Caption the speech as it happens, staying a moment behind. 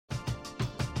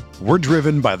We're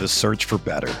driven by the search for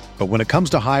better. But when it comes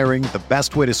to hiring, the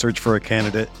best way to search for a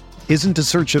candidate isn't to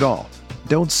search at all.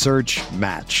 Don't search,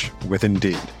 match with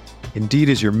Indeed. Indeed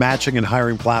is your matching and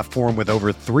hiring platform with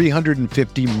over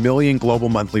 350 million global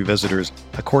monthly visitors,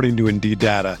 according to Indeed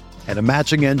data, and a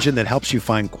matching engine that helps you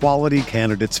find quality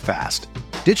candidates fast.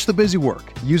 Ditch the busy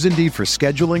work. Use Indeed for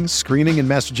scheduling, screening, and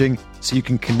messaging so you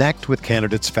can connect with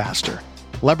candidates faster.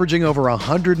 Leveraging over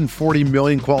 140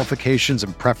 million qualifications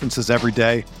and preferences every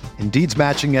day, Indeed's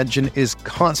matching engine is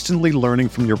constantly learning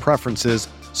from your preferences,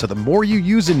 so the more you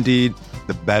use Indeed,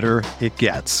 the better it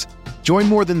gets. Join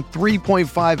more than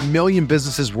 3.5 million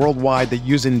businesses worldwide that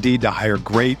use Indeed to hire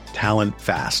great talent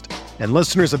fast. And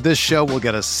listeners of this show will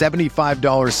get a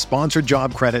 $75 sponsored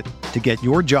job credit to get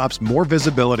your jobs more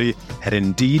visibility at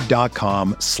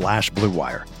Indeed.com/Blue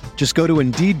Wire. Just go to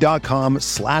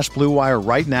Indeed.com/Blue Wire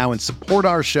right now and support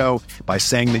our show by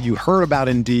saying that you heard about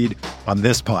Indeed on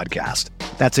this podcast.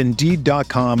 That's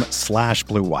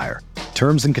Indeed.com/Blue Wire.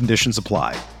 Terms and conditions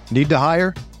apply. Need to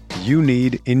hire? You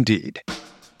need Indeed.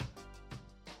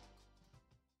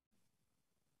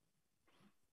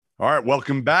 All right,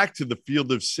 welcome back to the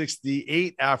Field of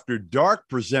 68 After Dark,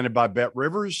 presented by Bet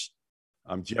Rivers.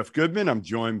 I'm Jeff Goodman. I'm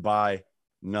joined by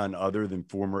none other than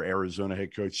former Arizona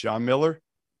head coach Sean Miller,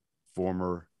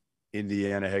 former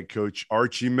Indiana head coach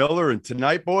Archie Miller. And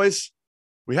tonight, boys,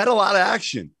 we had a lot of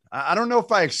action. I don't know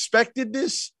if I expected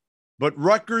this, but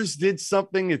Rutgers did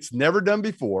something it's never done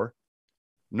before.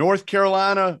 North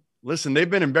Carolina, listen, they've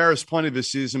been embarrassed plenty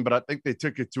this season, but I think they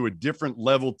took it to a different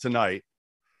level tonight.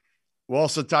 We'll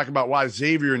also talk about why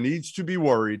Xavier needs to be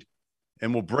worried,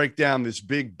 and we'll break down this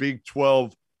big Big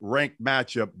 12 ranked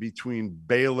matchup between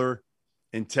Baylor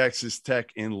and Texas Tech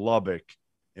in Lubbock,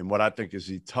 in what I think is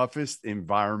the toughest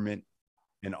environment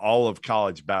in all of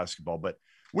college basketball. But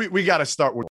we got to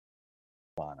start with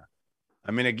Carolina.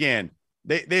 I mean, again,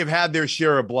 they've had their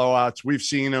share of blowouts. We've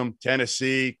seen them: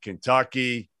 Tennessee,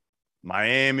 Kentucky,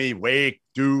 Miami, Wake,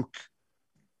 Duke.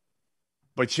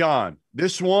 But Sean,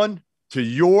 this one, to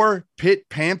your Pitt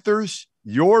Panthers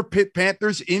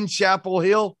in Chapel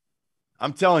Hill,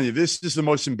 I'm telling you, this is the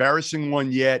most embarrassing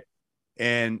one yet.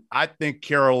 And I think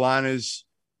Carolina's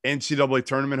NCAA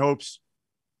tournament hopes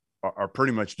are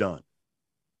pretty much done.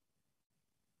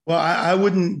 Well, I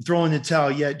wouldn't throw in the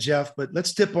towel yet, Jeff, but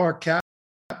let's tip our cap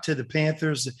to the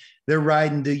Panthers. They're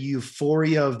riding the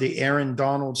euphoria of the Aaron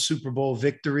Donald Super Bowl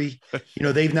victory.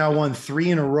 They've now won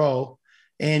 3 in a row.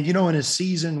 And, in a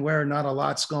season where not a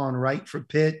lot's gone right for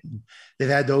Pitt, they've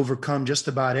had to overcome just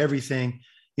about everything.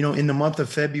 In the month of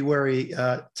February,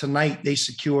 tonight, they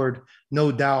secured,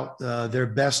 no doubt, their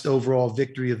best overall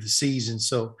victory of the season.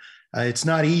 So it's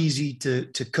not easy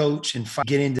to coach and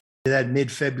get into that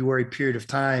mid-February period of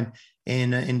time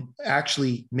and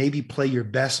actually maybe play your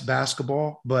best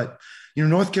basketball. But,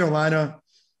 North Carolina,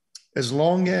 as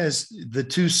long as the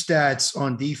two stats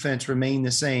on defense remain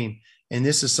the same, and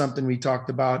this is something we talked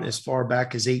about as far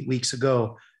back as 8 weeks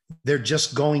ago, they're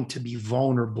just going to be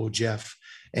vulnerable, Jeff.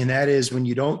 And that is when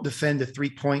you don't defend a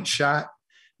three-point shot.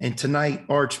 And tonight,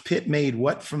 Arch, Pitt made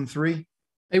what from three?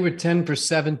 They were 10 for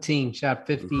 17, shot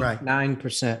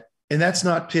 59%. And that's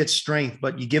not Pitt's strength,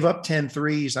 but you give up 10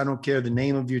 threes. I don't care the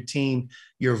name of your team.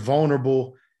 You're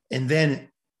vulnerable. And then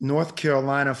North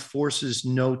Carolina forces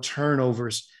no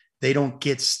turnovers. They don't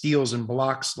get steals and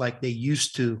blocks like they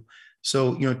used to.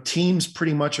 So, teams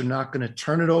pretty much are not going to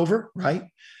turn it over, right?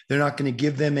 They're not going to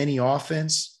give them any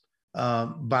offense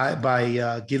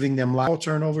by giving them loud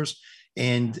turnovers.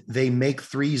 And they make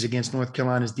threes against North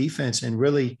Carolina's defense. And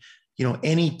really,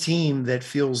 any team that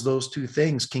feels those two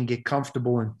things can get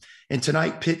comfortable. And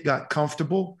tonight, Pitt got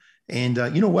comfortable. And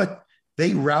you know what?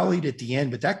 They rallied at the end,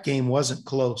 but that game wasn't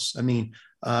close. I mean,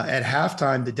 at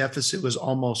halftime, the deficit was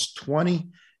almost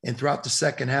 20. And throughout the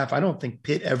second half, I don't think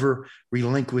Pitt ever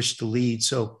relinquished the lead.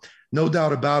 So no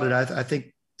doubt about it. I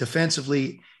think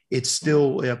defensively, it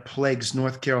still plagues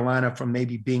North Carolina from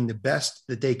maybe being the best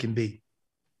that they can be.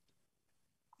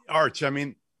 Arch, I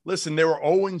mean, listen, they were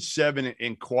 0-7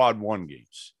 in quad one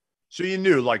games. So you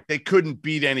knew they couldn't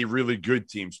beat any really good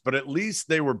teams, but at least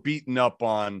they were beaten up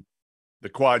on the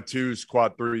quad twos,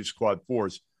 quad threes, quad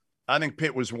fours. I think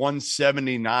Pitt was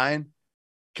 179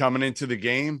 coming into the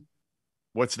game.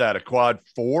 What's that, a quad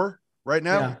 4 right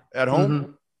now at home?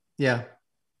 Mm-hmm. Yeah.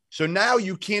 So now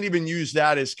you can't even use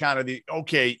that as kind of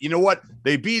okay, you know what?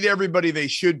 They beat everybody they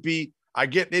should beat. I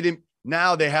get they didn't.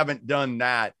 Now they haven't done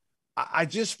that. I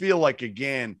just feel like,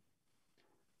 again,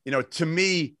 to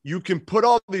me, you can put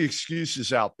all the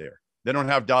excuses out there. They don't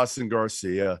have Dawson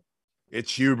Garcia.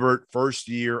 It's Hubert, first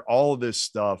year, all of this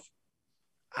stuff.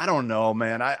 I don't know,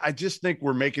 man. I just think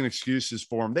we're making excuses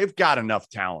for them. They've got enough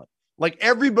talent. Like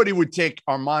everybody would take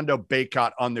Armando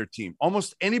Bacot on their team.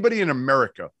 Almost anybody in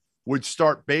America would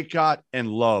start Bacot and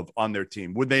Love on their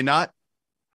team. Would they not?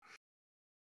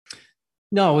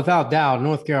 No, without doubt.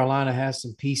 North Carolina has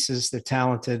some pieces. They're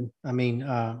talented. I mean,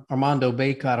 Armando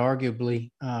Bacot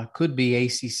arguably could be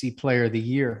ACC Player of the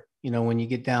Year, when you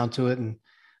get down to it. And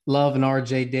Love and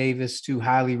RJ Davis, two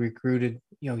highly recruited,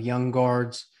 young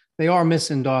guards. They are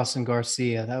missing Dawson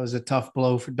Garcia. That was a tough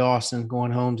blow for Dawson,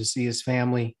 going home to see his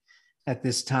family at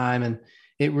this time. And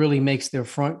it really makes their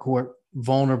front court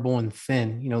vulnerable and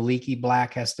thin. Leaky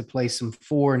Black has to play some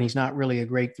four, and he's not really a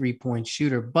great three-point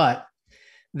shooter. But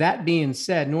that being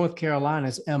said, North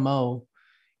Carolina's MO,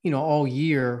 all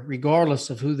year, regardless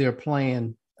of who they're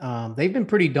playing, they've been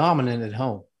pretty dominant at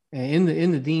home. In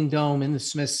the Dean Dome, in the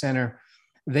Smith Center,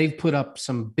 they've put up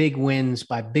some big wins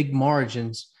by big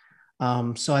margins.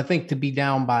 So I think to be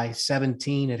down by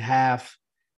 17 at half,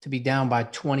 to be down by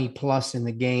 20 plus in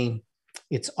the game,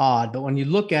 it's odd. But when you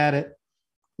look at it,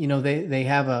 they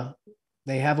have a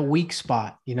weak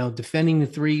spot. Defending the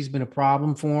three has been a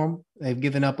problem for them. They've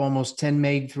given up almost 10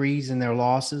 made threes in their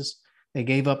losses. They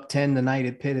gave up 10 tonight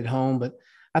at Pitt at home. But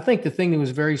I think the thing that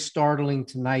was very startling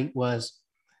tonight was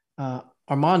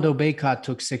Armando Bacot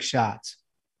took 6 shots.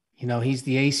 He's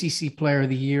the ACC Player of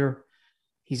the Year.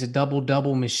 He's a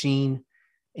double-double machine.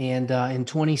 And in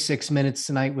 26 minutes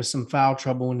tonight with some foul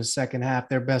trouble in the second half,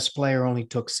 their best player only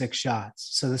took 6 shots.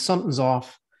 So there's something's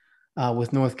off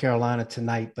with North Carolina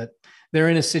tonight. But they're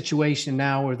in a situation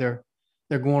now where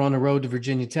they're going on the road to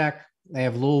Virginia Tech. They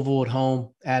have Louisville at home,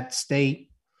 at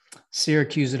State,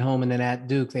 Syracuse at home, and then at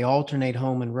Duke. They alternate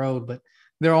home and road, but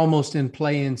they're almost in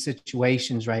play-in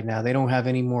situations right now. They don't have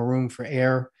any more room for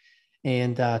error.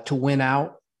 And to win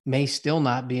out may still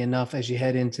not be enough as you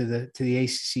head into the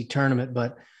ACC tournament,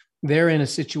 but they're in a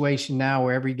situation now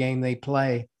where every game they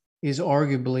play is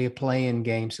arguably a play-in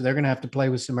game. So they're going to have to play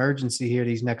with some urgency here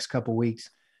these next couple of weeks.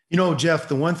 Jeff,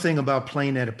 the one thing about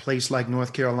playing at a place like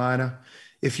North Carolina,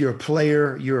 if you're a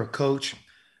player, you're a coach,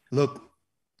 look,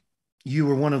 you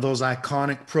were one of those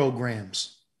iconic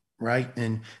programs, right?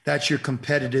 And that's your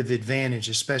competitive advantage,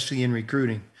 especially in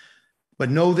recruiting. But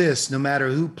know this, no matter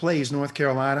who plays North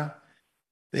Carolina,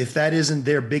 if that isn't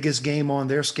their biggest game on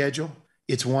their schedule,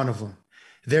 it's one of them.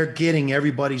 They're getting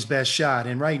everybody's best shot.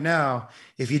 And right now,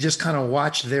 if you just kind of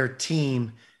watch their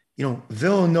team,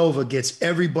 Villanova gets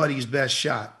everybody's best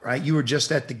shot, right? You were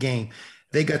just at the game.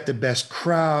 They got the best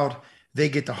crowd. They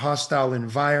get the hostile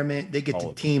environment. They get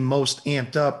the team most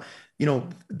amped up.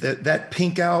 That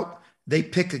pink out, they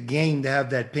pick a game to have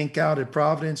that pink out at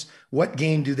Providence. What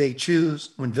game do they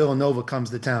choose when Villanova comes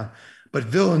to town? But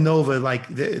Villanova,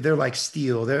 they're like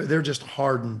steel. They're just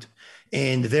hardened,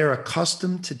 and they're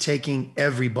accustomed to taking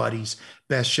everybody's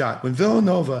best shot. When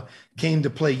Villanova came to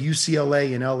play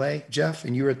UCLA in LA, Jeff,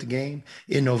 and you were at the game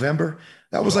in November,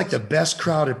 that was like the best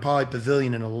crowd at Poly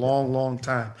Pavilion in a long, long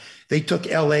time. They took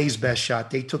LA's best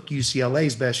shot. They took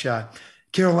UCLA's best shot.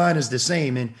 Carolina's the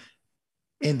same.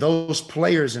 And those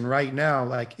players, and right now,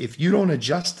 if you don't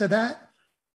adjust to that,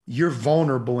 you're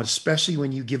vulnerable, especially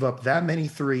when you give up that many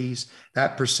threes,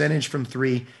 that percentage from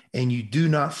three, and you do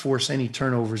not force any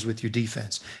turnovers with your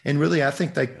defense. And really, I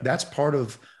think that's part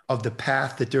of the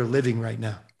path that they're living right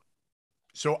now.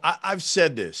 So I've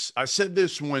said this. I said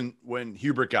this when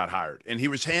Hubert got hired, and he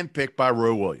was handpicked by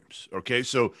Roy Williams. Okay,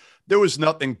 so there was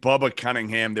nothing Bubba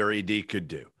Cunningham, their AD, could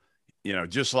do.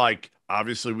 Just like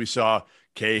obviously we saw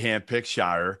Kay handpick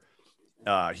Shire,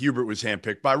 Hubert was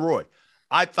handpicked by Roy.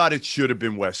 I thought it should have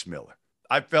been Wes Miller.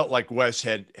 I felt like Wes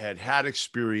had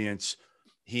experience.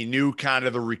 He knew kind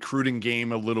of the recruiting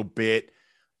game a little bit,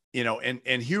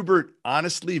 and Hubert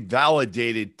honestly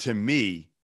validated to me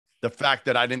the fact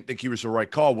that I didn't think he was the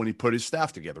right call when he put his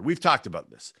staff together. We've talked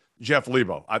about this. Jeff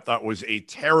Lebo, I thought, was a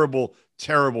terrible,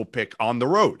 terrible pick on the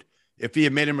road. If he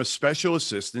had made him a special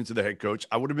assistant to the head coach,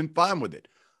 I would have been fine with it.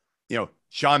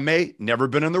 Sean May, never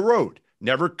been on the road,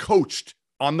 never coached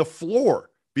on the floor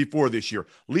before this year.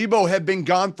 Lebo had been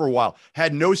gone for a while,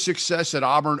 had no success at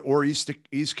Auburn or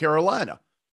East Carolina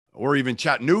or even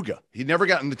Chattanooga. He never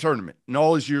got in the tournament in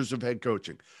all his years of head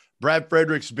coaching. Brad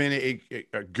Frederick's been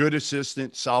a good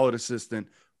assistant, solid assistant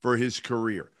for his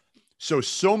career.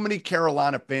 So many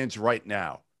Carolina fans right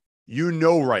now,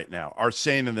 are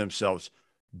saying to themselves,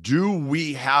 do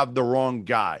we have the wrong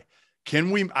guy?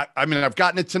 Can we, I've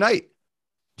gotten it tonight.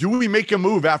 Do we make a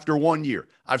move after 1 year?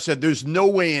 I've said there's no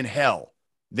way in hell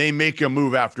they make a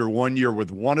move after 1 year with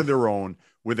one of their own,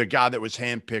 with a guy that was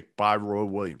handpicked by Roy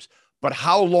Williams. But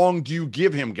how long do you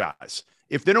give him, guys?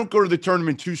 If they don't go to the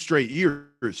tournament 2 straight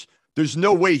years, there's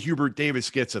no way Hubert Davis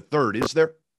gets a third, is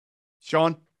there?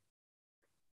 Sean?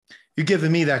 You're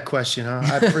giving me that question, huh?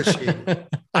 I appreciate it.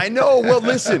 I know. Well,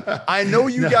 listen, I know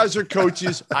you guys are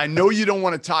coaches. I know you don't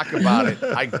want to talk about it.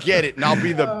 I get it. And I'll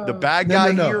be the bad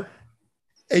guy here.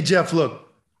 Hey, Jeff,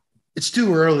 look, it's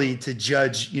too early to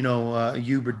judge,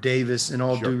 Hubert Davis, and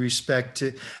all due respect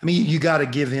to, I mean, you got to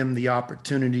give him the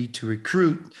opportunity to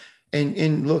recruit.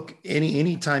 And look,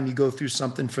 anytime you go through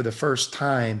something for the first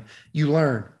time, you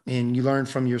learn, and you learn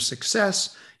from your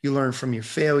success. You learn from your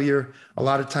failure. A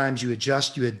lot of times you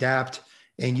adjust, you adapt,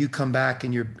 and you come back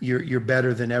and you're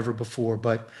better than ever before.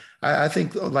 But I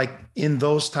think like in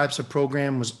those types of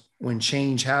programs, when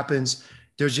change happens,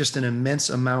 there's just an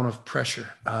immense amount of pressure.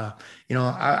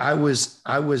 I was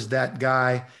that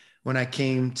guy when I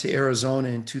came to Arizona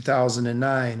in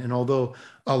 2009. And although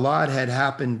a lot had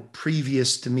happened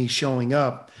previous to me showing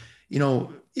up,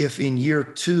 if in year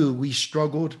 2 we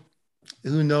struggled,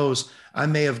 who knows? I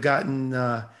may have gotten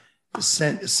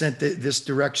sent this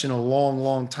direction a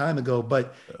long time ago.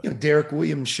 But Derek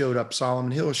Williams showed up,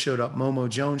 Solomon Hill showed up, Momo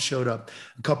Jones showed up,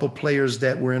 a couple players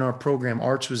that were in our program.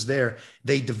 Arch was there.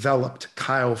 They developed.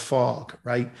 Kyle Fogg,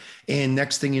 right? And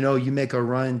next thing you know, you make a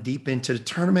run deep into the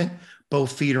tournament,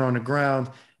 both feet are on the ground,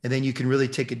 and then you can really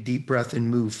take a deep breath and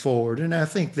move forward. And I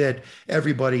think that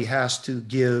everybody has to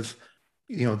give.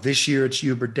 This year it's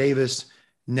Hubert Davis.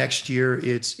 Next year,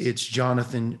 it's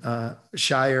Jonathan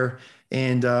Shire,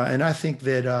 and I think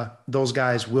that those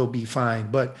guys will be fine.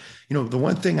 But the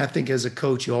one thing I think as a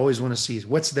coach you always want to see is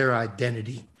what's their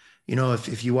identity.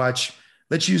 If you watch,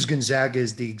 let's use Gonzaga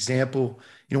as the example.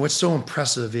 What's so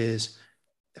impressive is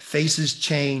faces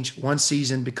change. One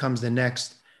season becomes the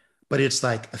next, but it's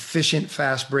like efficient,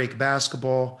 fast break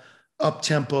basketball, up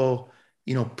tempo,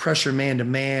 pressure man to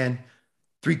man,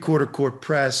 3/4 court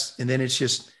press, and then it's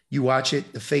just. You watch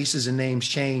it, the faces and names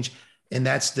change, and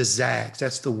that's the Zags.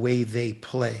 That's the way they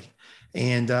play.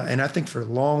 And I think for a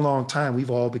long time,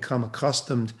 we've all become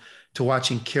accustomed to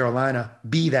watching Carolina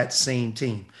be that same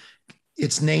team.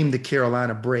 It's named the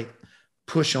Carolina break.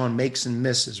 Push on makes and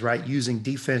misses, right? Using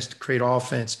defense to create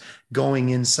offense, going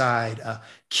inside,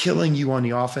 killing you on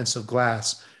the offensive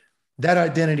glass. That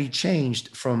identity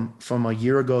changed from a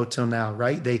year ago till now,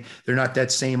 right? They're not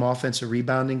that same offensive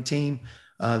rebounding team.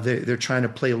 They're trying to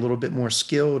play a little bit more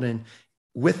skilled, and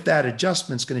with that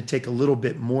adjustment, it's going to take a little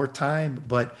bit more time,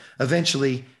 but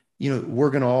eventually,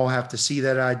 we're going to all have to see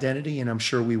that identity, and I'm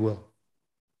sure we will.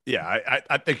 Yeah,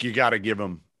 I think you got to give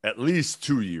them at least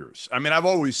 2 years. I mean, I've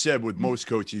always said with most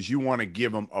coaches, you want to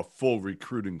give them a full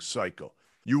recruiting cycle.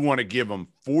 You want to give them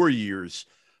 4 years,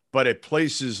 but at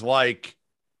places like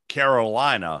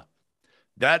Carolina,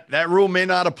 that rule may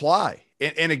not apply.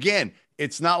 And again,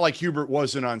 it's not like Hubert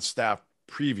wasn't on staff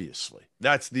previously.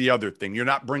 That's the other thing. You're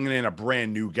not bringing in a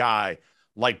brand new guy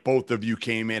like both of you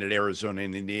came in at Arizona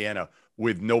and Indiana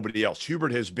with nobody else.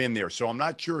 Hubert has been there. So I'm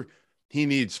not sure he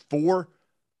needs 4,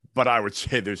 but I would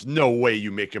say there's no way you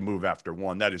make a move after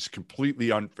 1. That is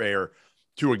completely unfair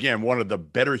to, again, one of the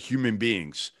better human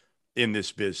beings in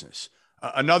this business.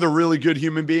 Another really good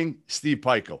human being, Steve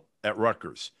Peichel at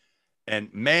Rutgers.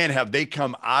 And man, have they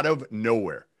come out of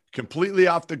nowhere, completely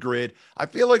off the grid. I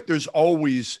feel like there's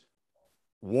always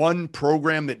one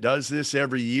program that does this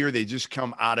every year. They just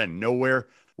come out of nowhere.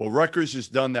 Well, Rutgers has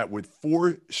done that with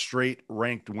 4 straight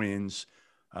ranked wins.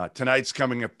 Tonight's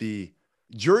coming up the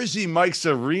Jersey Mike's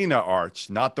Arena, Arch,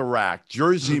 not the rack.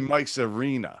 Jersey Mike's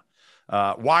Arena.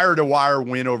 Wire-to-wire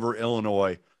win over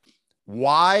Illinois.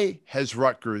 Why has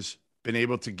Rutgers been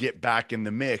able to get back in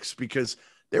the mix? Because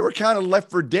they were kind of left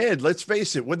for dead. Let's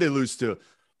face it. What'd they lose to?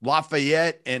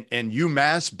 Lafayette and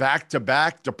UMass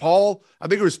back-to-back. DePaul, I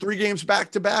think it was 3 games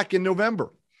back-to-back in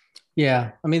November.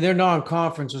 Yeah. I mean, their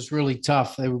non-conference was really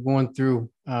tough. They were going through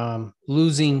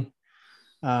losing.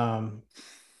 God,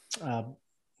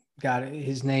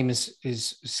 his name is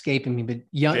escaping me, but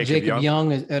Jacob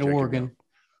Young at Oregon. Young.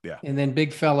 Yeah. And then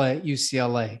big fella at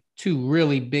UCLA. 2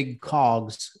 really big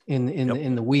cogs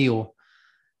in the wheel.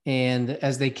 And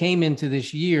as they came into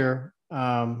this year,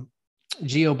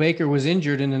 Geo Baker was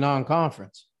injured in the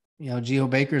non-conference. Geo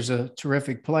Baker's a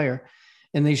terrific player,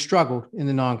 and they struggled in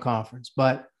the non-conference.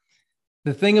 But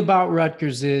the thing about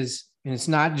Rutgers is, and it's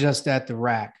not just at the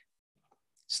rack,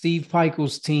 Steve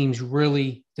Peichel's teams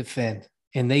really defend,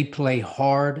 and they play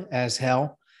hard as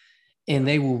hell, and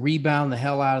they will rebound the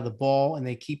hell out of the ball, and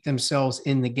they keep themselves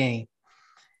in the game.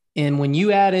 And when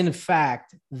you add in the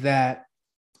fact that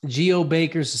Geo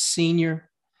Baker's a senior,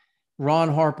 Ron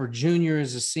Harper Jr.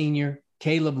 is a senior.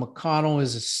 Caleb McConnell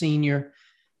is a senior.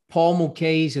 Paul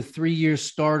Mulcahy is a 3-year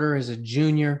starter as a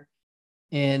junior.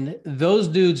 And those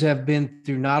dudes have been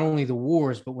through not only the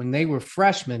wars, but when they were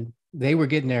freshmen, they were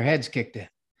getting their heads kicked in.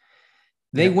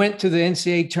 They went to the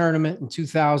NCAA tournament in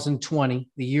 2020,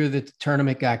 the year that the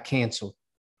tournament got canceled.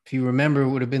 If you remember, it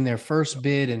would have been their first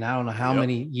bid in I don't know how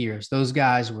many years. Those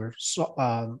guys were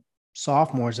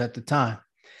sophomores at the time.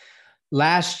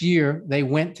 Last year, they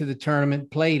went to the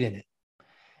tournament, played in it.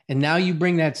 And now you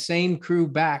bring that same crew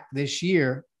back this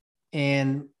year,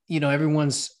 and,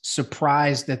 everyone's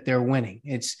surprised that they're winning.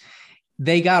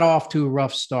 They got off to a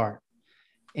rough start.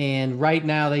 And right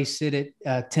now they sit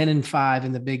at 10-5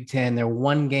 in the Big Ten. They're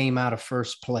one game out of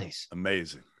first place.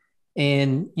 Amazing.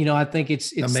 And, I think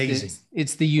it's amazing.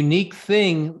 It's the unique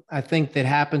thing, I think, that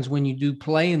happens when you do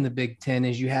play in the Big Ten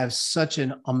is you have such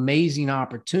an amazing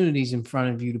opportunities in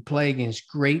front of you to play against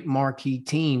great marquee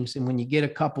teams. And when you get a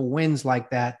couple wins like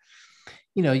that,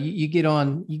 you get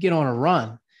on a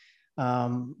run.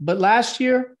 But last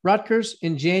year, Rutgers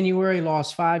in January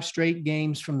lost 5 straight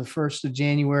games from the 1st of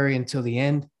January until the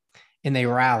end, and they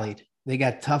rallied. They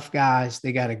got tough guys.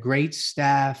 They got a great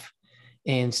staff,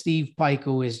 and Steve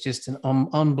Pikiell is just an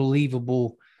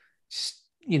unbelievable,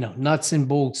 nuts and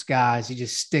bolts guys. He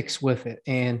just sticks with it.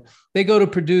 And they go to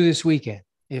Purdue this weekend.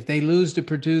 If they lose to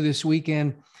Purdue this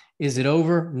weekend, is it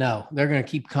over? No, they're going to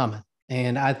keep coming.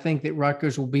 And I think that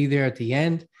Rutgers will be there at the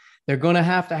end. They're going to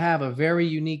have a very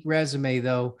unique resume,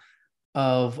 though,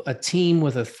 of a team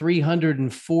with a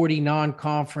 340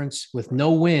 non-conference with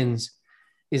no wins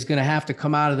is going to have to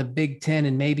come out of the Big Ten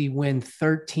and maybe win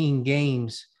 13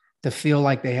 games to feel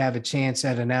like they have a chance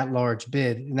at an at-large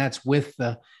bid. And that's with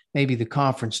maybe the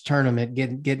conference tournament,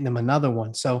 getting them another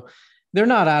one. So they're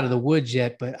not out of the woods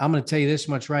yet, but I'm going to tell you this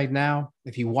much right now.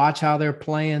 If you watch how they're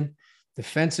playing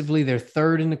defensively, they're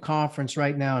 3rd in the conference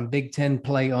right now in Big Ten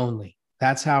play only.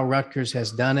 That's how Rutgers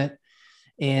has done it.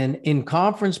 And in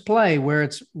conference play, where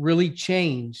it's really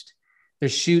changed, they're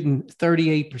shooting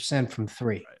 38% from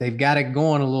 3. Right. They've got it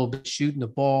going a little bit, shooting the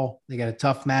ball. They got a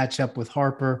tough matchup with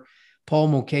Harper. Paul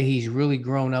Mulcahy's really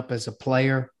grown up as a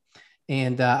player.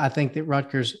 And I think that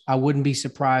Rutgers, I wouldn't be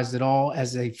surprised at all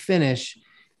as they finish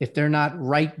if they're not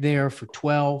right there for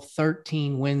 12,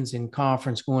 13 wins in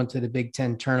conference going to the Big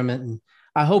Ten tournament. And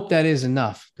I hope that is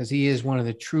enough because he is one of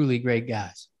the truly great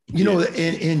guys.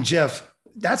 And Jeff,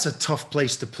 that's a tough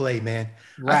place to play, man.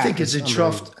 I think it's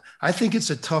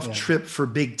a tough trip for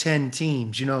Big Ten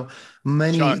teams. Sean,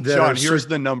 here's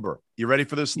the number. You ready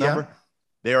for this number? Yeah.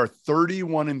 They are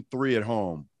 31-3 at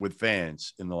home with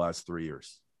fans in the last 3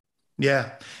 years.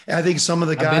 Yeah. And I think some of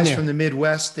the guys from the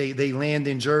Midwest, they land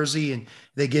in Jersey and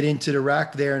they get into the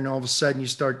rack there, and all of a sudden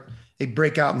they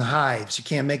break out in the hives. You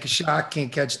can't make a shot,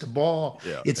 can't catch the ball.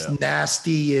 It's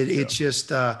nasty. It's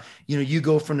just, you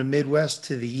go from the Midwest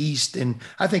to the East. And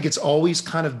I think it's always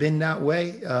kind of been that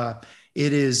way.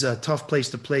 It is a tough place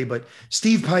to play, but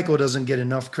Steve Pikiell doesn't get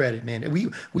enough credit, man.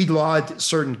 We laud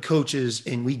certain coaches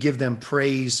and we give them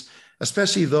praise,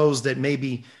 especially those that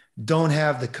maybe don't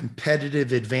have the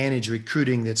competitive advantage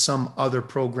recruiting that some other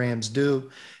programs do.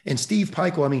 And Steve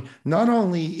Pikiell, not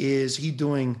only is he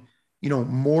doing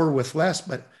more with less,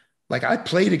 but like I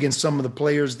played against some of the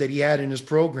players that he had in his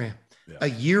program a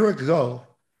year ago.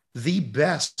 The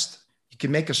best, you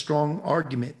can make a strong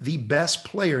argument, the best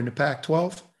player in the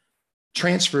Pac-12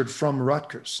 transferred from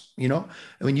Rutgers.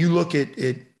 When you look at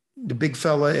the big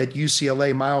fella at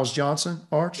UCLA, Miles Johnson,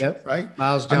 Arch, right?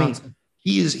 Miles Johnson.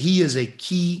 He is a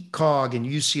key cog in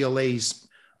UCLA's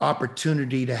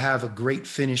opportunity to have a great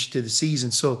finish to the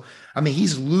season. So,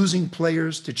 he's losing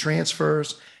players to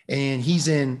transfers. And he's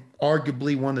in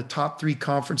arguably one of the top 3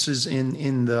 conferences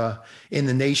in the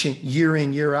nation year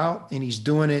in, year out. And he's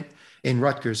doing it in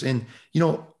Rutgers. And,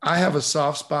 I have a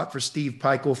soft spot for Steve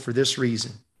Pikiell for this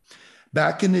reason.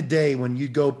 Back in the day when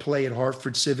you'd go play at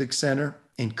Hartford Civic Center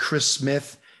and Chris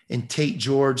Smith and Tate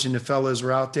George and the fellas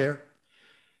were out there,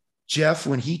 Jeff,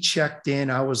 when he checked in,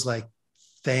 I was like,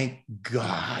 thank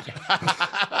God.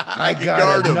 I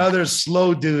got another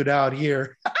slow dude out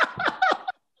here.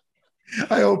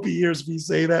 I hope he hears me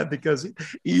say that because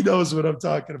he knows what I'm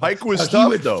talking about. Pike was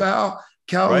tough, though. Foul.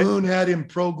 Calhoun had him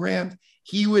programmed.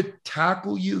 He would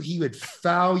tackle you. He would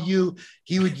foul you.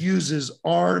 He would use his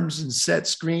arms and set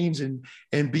screens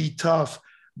and be tough.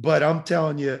 But I'm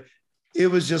telling you, it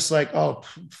was just like, oh,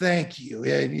 thank you.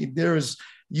 And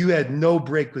you had no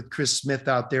break with Chris Smith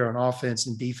out there on offense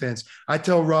and defense. I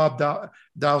tell Rob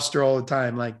Douster all the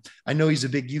time, like, I know he's a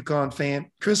big UConn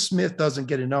fan. Chris Smith doesn't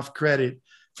get enough credit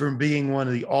for being one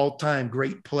of the all-time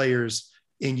great players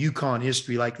in UConn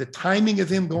history. Like the timing of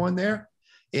him going there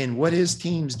and what his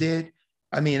teams did,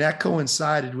 that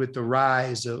coincided with the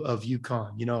rise of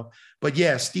UConn, But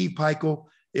yeah, Steve Pikiell,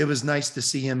 it was nice to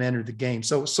see him enter the game.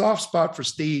 So soft spot for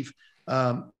Steve.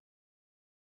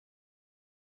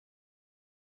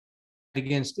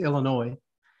 Against Illinois.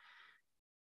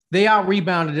 They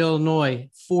out-rebounded Illinois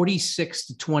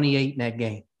 46-28 in that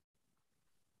game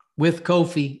with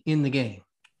Kofi in the game.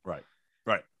 Right.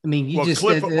 I mean,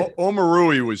 Cliff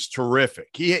Omarui was terrific.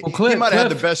 He might have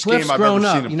had the best game I've ever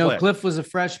seen him play. Cliff was a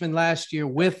freshman last year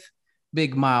with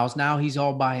Big Miles. Now he's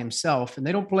all by himself, and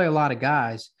they don't play a lot of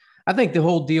guys. I think the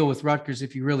whole deal with Rutgers,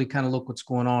 if you really kind of look what's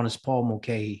going on, is Paul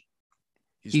Mulcahy.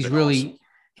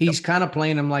 He's kind of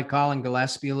playing him like Colin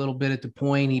Gillespie a little bit at the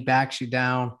point. He backs you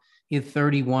down. He had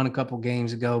 31 a couple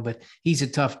games ago, but he's a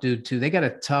tough dude too. They got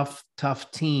a tough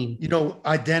team.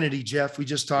 Identity, Jeff, we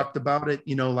just talked about it,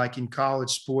 like in college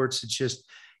sports, it's just,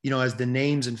 as the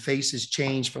names and faces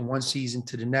change from one season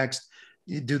to the next,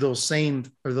 you do those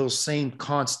same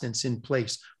constants in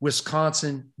place.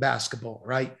 Wisconsin basketball,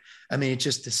 right? I mean, it's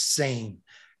just the same.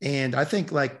 And I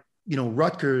think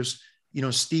Rutgers,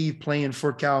 Steve playing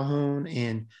for Calhoun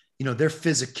and, their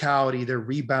physicality, their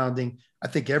rebounding. I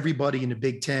think everybody in the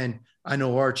Big Ten, I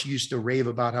know Arch used to rave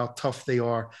about how tough they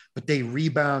are, but they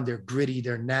rebound, they're gritty,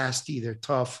 they're nasty, they're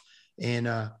tough.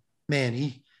 And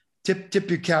he tip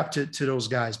your cap to those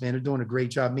guys, man. They're doing a great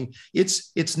job. I mean,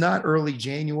 it's not early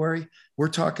January. We're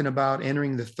talking about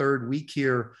entering the third week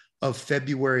here of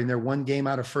February, and they're one game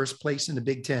out of first place in the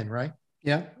Big Ten, right?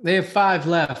 Yeah, they have 5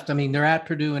 left. I mean, they're at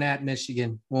Purdue and at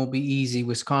Michigan. Won't be easy.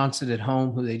 Wisconsin at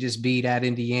home, who they just beat, at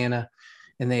Indiana,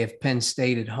 and they have Penn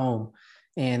State at home.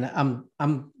 And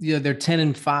they're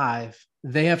 10-5.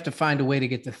 They have to find a way to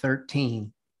get to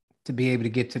 13 to be able to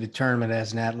get to the tournament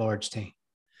as an at-large team.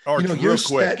 Arch,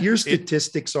 your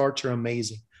statistics, Arch, are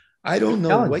amazing. I don't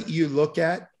know what you look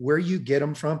at, where you get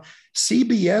them from.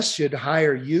 CBS should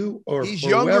hire you, or he's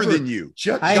younger than you.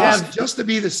 Just to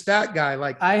be the stat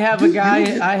guy. I have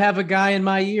a guy in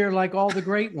my ear like all the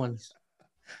great ones.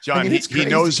 John, he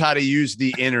knows how to use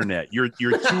the internet. You're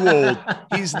too old.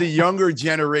 He's the younger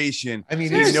generation. I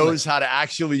mean, he knows how to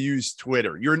actually use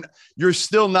Twitter. You're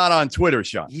still not on Twitter,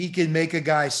 Sean. He can make a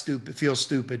guy feel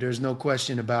stupid. There's no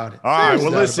question about it. All right. Well,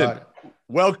 listen.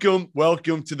 Welcome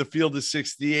to the Field of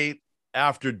 68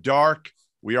 After Dark.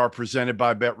 We are presented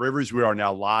by Bet Rivers. We are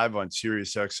now live on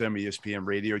SiriusXM ESPN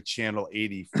Radio Channel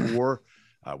 84.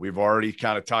 We've already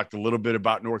kind of talked a little bit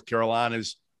about North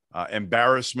Carolina's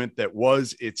embarrassment that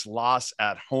was its loss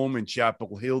at home in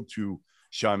Chapel Hill to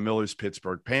Sean Miller's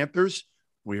Pittsburgh Panthers.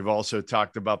 We've also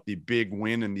talked about the big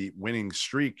win and the winning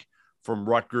streak from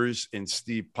Rutgers and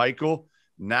Steve Peichel.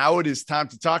 Now it is time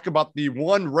to talk about the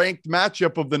one ranked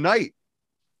matchup of the night.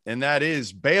 And that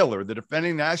is Baylor, the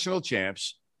defending national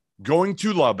champs, going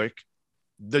to Lubbock,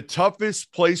 the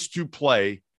toughest place to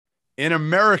play in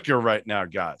America right now,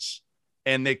 guys.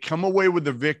 And they come away with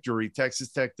the victory,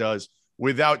 Texas Tech does,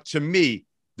 without, to me,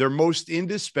 their most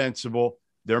indispensable,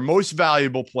 their most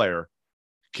valuable player,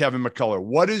 Kevin McCullough.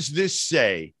 What does this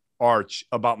say, Arch,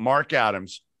 about Mark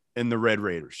Adams and the Red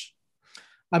Raiders?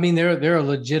 I mean, they're a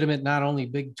legitimate, not only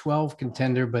Big 12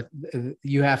 contender, but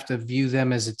you have to view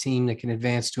them as a team that can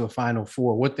advance to a Final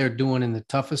Four. What they're doing in the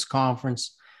toughest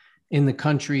conference in the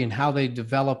country and how they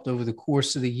developed over the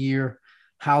course of the year,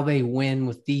 how they win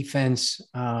with defense,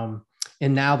 and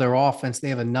now their offense, they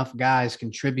have enough guys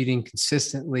contributing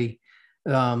consistently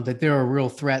that they're a real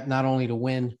threat, not only to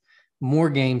win more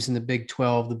games in the Big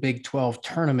 12, the Big 12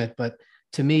 tournament, but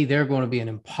to me, they're going to be an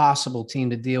impossible team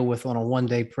to deal with on a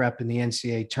one-day prep in the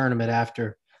NCAA tournament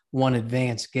after one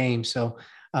advanced game. So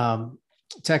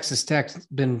Texas Tech's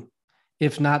been,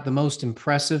 if not the most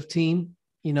impressive team,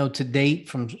 to date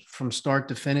from start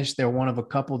to finish. They're one of a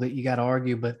couple that you got to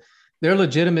argue, but they're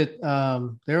legitimate.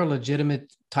 They're a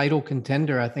legitimate title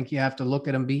contender. I think you have to look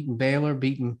at them beating Baylor,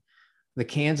 beating the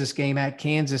Kansas game at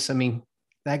Kansas. I mean,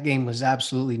 that game was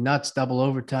absolutely nuts, double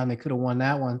overtime. They could have won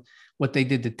that one. What they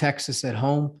did to Texas at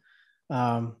home,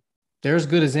 they're as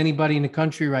good as anybody in the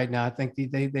country right now. I think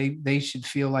they should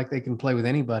feel like they can play with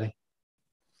anybody.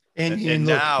 And look,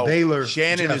 now Baylor,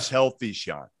 Shannon is healthy,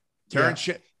 Sean.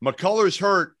 McCullough's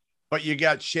hurt, but you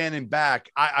got Shannon back.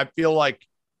 I feel like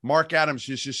Mark Adams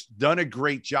has just done a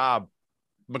great job.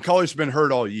 McCullough's been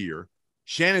hurt all year.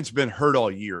 Shannon's been hurt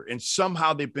all year. And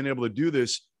somehow they've been able to do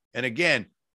this. And again,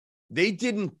 they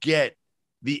didn't get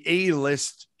the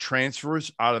A-list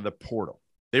transfers out of the portal.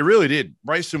 They really did.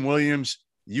 Bryson Williams,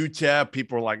 UTEP,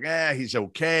 people were like, he's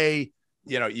okay.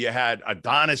 You had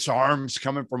Adonis Arms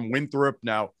coming from Winthrop.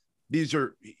 Now,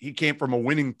 he came from a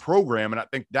winning program, and I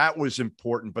think that was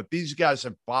important. But these guys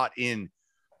have bought in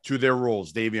to their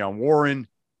roles. Davion Warren,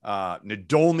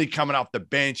 Nadolny coming off the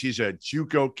bench. He's a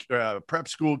JUCO prep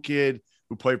school kid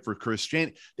who played for Chris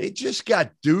Chan. They just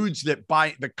got dudes that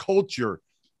buy the culture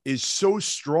is so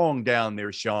strong down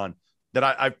there, Sean, that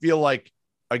I feel like,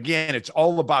 again, it's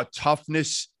all about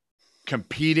toughness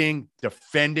competing,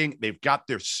 defending. They've got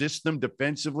their system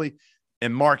defensively.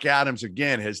 And Mark Adams,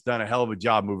 again, has done a hell of a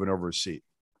job moving over his seat.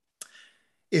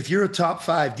 If you're a top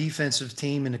 5 defensive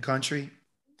team in the country,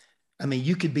 I mean,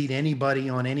 you could beat anybody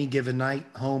on any given night,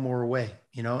 home or away,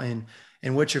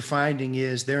 and what you're finding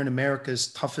is they're in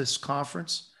America's toughest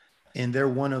conference, and they're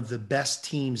one of the best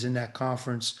teams in that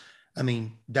conference. I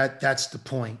mean, that's the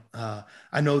point.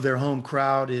 I know their home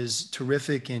crowd is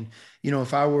terrific. And,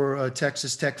 if I were a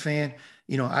Texas Tech fan,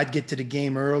 I'd get to the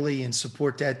game early and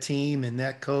support that team and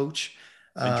that coach.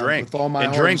 And drink. With all my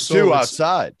and drink too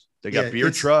outside. They got beer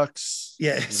trucks.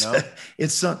 Yeah.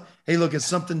 It's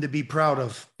something to be proud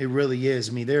of. It really is.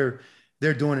 I mean, they're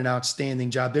doing an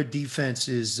outstanding job. Their defense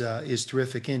is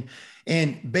terrific.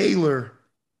 And Baylor,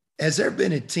 has there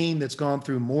been a team that's gone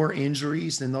through more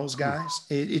injuries than those guys?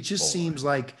 It just seems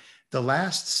like the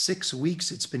last 6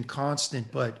 weeks it's been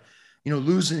constant. But,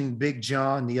 losing Big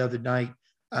John the other night,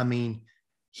 I mean,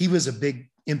 he was a big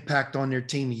impact on their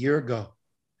team a year ago.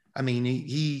 I mean,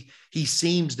 he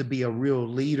seems to be a real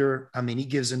leader. I mean, he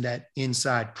gives them that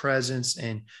inside presence,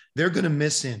 and they're going to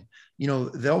miss him.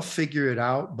 They'll figure it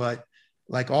out. But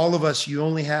like all of us, you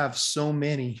only have so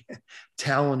many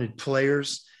talented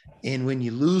players. And when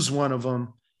you lose one of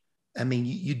them, I mean,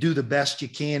 you do the best you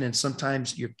can. And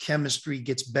sometimes your chemistry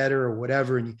gets better or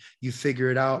whatever, and you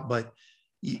figure it out. But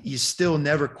you still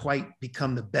never quite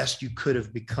become the best you could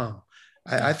have become.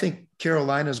 I think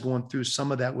Carolina's going through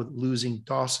some of that with losing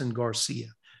Dawson Garcia.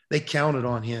 They counted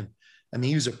on him. I mean,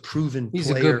 he was a proven player.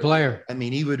 He's a good player. I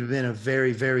mean, he would have been a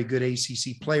very, very good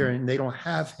ACC player, and they don't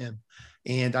have him.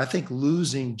 And I think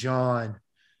losing John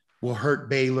will hurt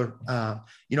Baylor. I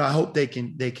hope they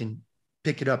can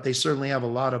pick it up. They certainly have a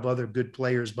lot of other good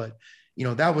players, but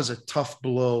that was a tough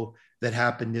blow that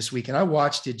happened this week. And I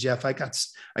watched it, Jeff. I got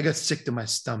sick to my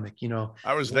stomach.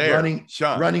 I was there,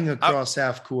 running across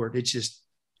half court. It's just,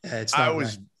 it's not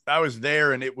right. I was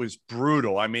there, and it was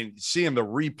brutal. I mean, seeing the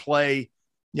replay,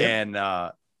 and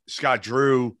Scott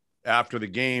Drew after the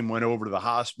game went over to the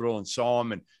hospital and saw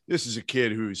him. And this is a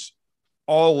kid who's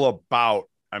all about,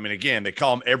 I mean, again, they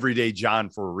call him Everyday John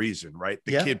for a reason, right?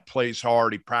 The kid plays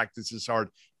hard. He practices hard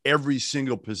every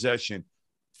single possession.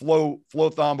 Flo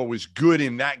Thamba was good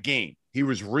in that game. He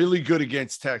was really good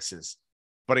against Texas.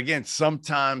 But again,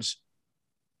 sometimes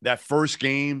that first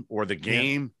game or the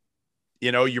game,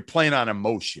 you're playing on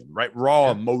emotion, right? Raw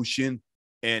emotion.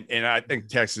 And I think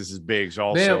Texas is big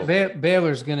also.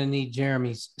 Baylor's going to need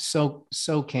Jeremy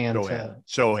Sohan.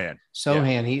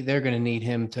 They're going to need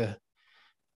him to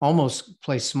almost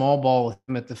play small ball with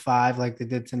him at the 5 like they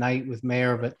did tonight with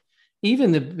Mayer. But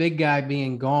even the big guy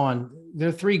being gone,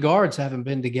 their 3 guards haven't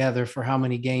been together for how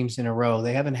many games in a row.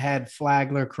 They haven't had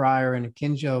Flagler, Cryer, and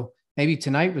Akinjo. Maybe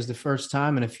tonight was the first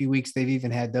time in a few weeks they've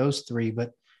even had those 3. But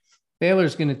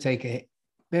Baylor's going to take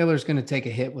a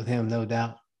hit with him, no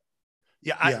doubt.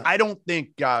 Yeah, I don't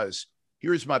think, guys,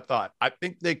 here's my thought. I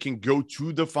think they can go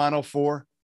to the Final Four.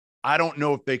 I don't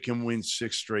know if they can win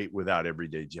 6 straight without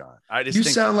Everyday John. You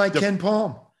sound like Ken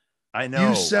Palm. I know.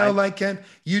 You sound like Ken.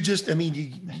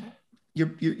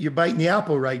 You're biting the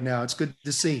apple right now. It's good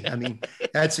to see. I mean,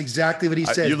 that's exactly what he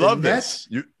said. You love this.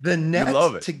 The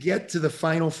net to get to the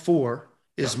Final Four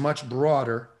is much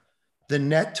broader. The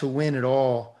net to win it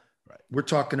all, we're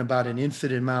talking about an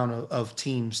infinite amount of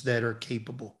teams that are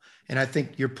capable. And I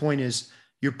think your point is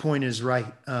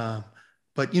right.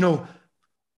 But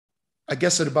I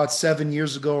guess at about 7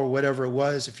 years ago or whatever it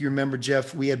was, if you remember,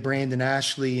 Jeff, we had Brandon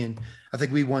Ashley, and I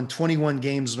think we won 21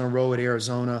 games in a row at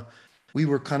Arizona. We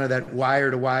were kind of that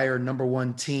wire to wire number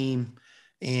 1 team.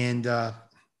 And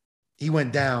he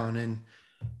went down, and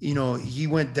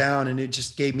it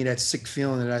just gave me that sick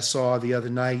feeling that I saw the other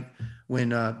night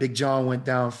when Big John went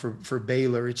down for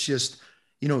Baylor. It's just,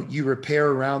 you repair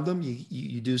around them.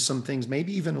 You do some things,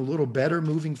 maybe even a little better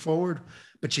moving forward,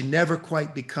 but you never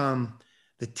quite become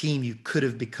the team you could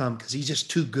have become because he's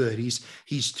just too good.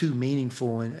 He's too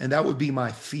meaningful. And that would be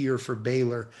my fear for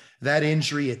Baylor. That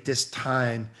injury at this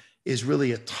time is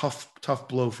really a tough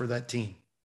blow for that team.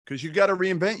 Because you got to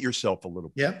reinvent yourself a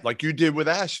little bit, like you did with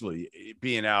Ashley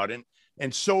being out. And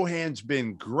Sohan's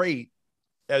been great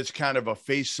as kind of a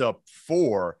face-up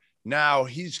 4. Now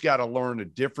he's got to learn a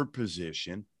different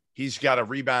position. He's got to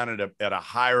rebound at a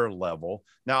higher level.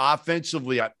 Now,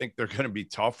 offensively, I think they're going to be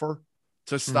tougher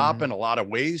to stop in a lot of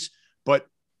ways. But,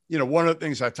 one of the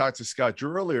things I talked to Scott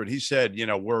Drew earlier, and he said,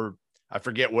 I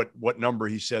forget what number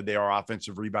he said they are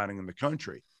offensive rebounding in the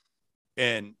country.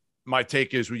 And my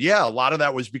take is, a lot of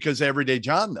that was because of Everyday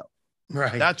John, though.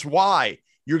 Right. That's why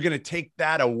you're going to take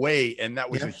that away. And that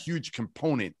was a huge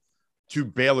component to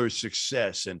Baylor's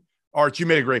success. And Arch, you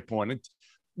made a great point.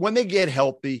 When they get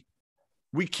healthy,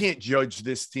 we can't judge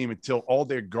this team until all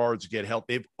their guards get healthy.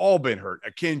 They've all been hurt.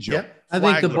 Akinjo. Yep. I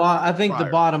think the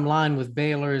bottom line with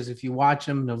Baylor is if you watch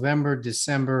them November,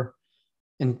 December,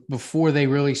 and before they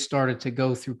really started to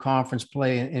go through conference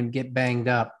play and get banged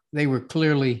up, they were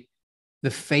clearly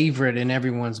the favorite in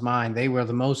everyone's mind. They were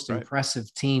the most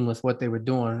impressive team with what they were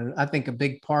doing. And I think a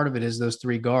big part of it is those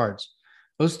three guards.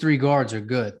 Those three guards are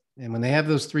good. And when they have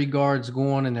those three guards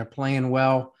going and they're playing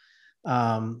well,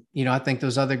 I think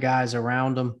those other guys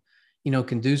around them,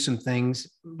 can do some things.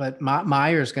 But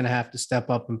Meyer's going to have to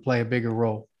step up and play a bigger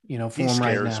role, for him right now. He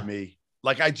scares me.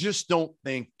 Like, I just don't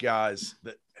think, guys,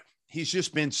 that he's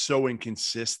just been so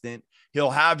inconsistent.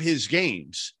 He'll have his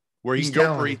games where he can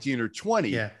go for 18 or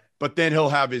 20, but then he'll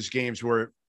have his games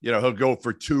where, he'll go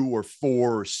for 2 or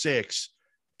 4 or 6.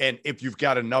 And if you've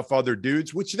got enough other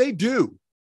dudes, which they do,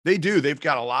 they've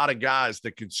got a lot of guys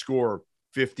that can score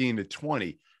 15 to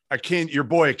 20. Your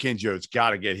boy Akinjo's got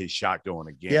to get his shot going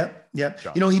again.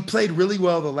 Yep. He played really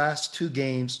well the last 2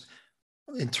 games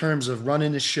in terms of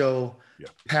running the show,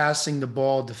 passing the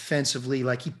ball defensively.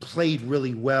 Like, he played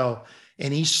really well,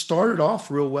 and he started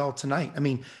off real well tonight. I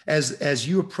mean, as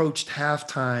you approached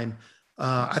halftime,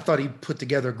 I thought he put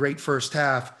together a great first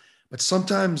half. But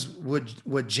sometimes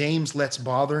what James lets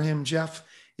bother him, Jeff,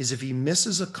 is if he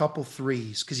misses a couple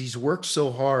threes, because he's worked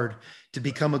so hard to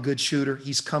become a good shooter.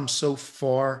 He's come so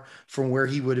far from where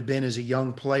he would have been as a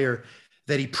young player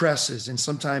that he presses. And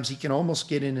sometimes he can almost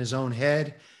get in his own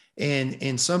head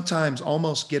and sometimes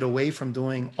almost get away from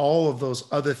doing all of those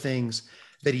other things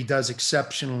that he does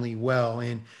exceptionally well.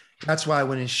 And that's why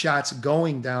when his shot's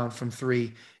going down from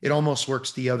 3, it almost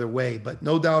works the other way. But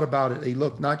no doubt about it,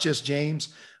 look, not just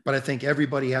James, but I think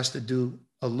everybody has to do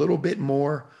a little bit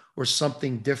more or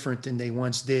something different than they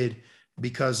once did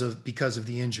because of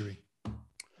the injury.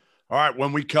 All right,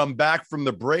 when we come back from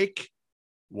the break,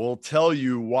 we'll tell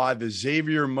you why the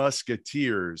Xavier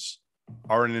Musketeers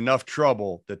are in enough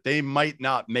trouble that they might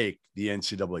not make the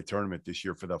NCAA tournament this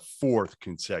year for the 4th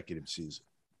consecutive season.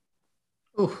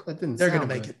 Oh, that didn't. They're going to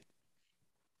make it.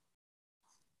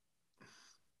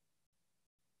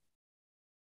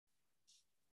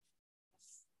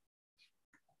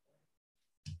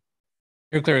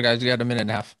 You're clear, guys. You got a minute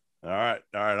and a half. All right.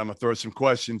 I'm going to throw some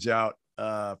questions out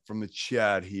from the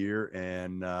chat here.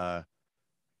 And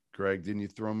Greg, didn't you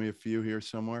throw me a few here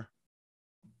somewhere?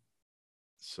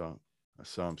 So I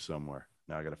saw them somewhere.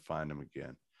 Now I got to find them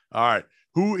again. All right.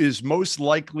 Who is most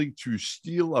likely to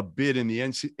steal a bid in the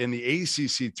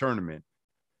ACC tournament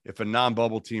if a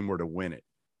non-bubble team were to win it?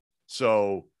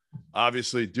 So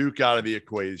obviously Duke out of the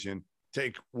equation,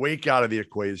 take Wake out of the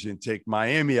equation, take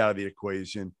Miami out of the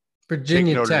equation,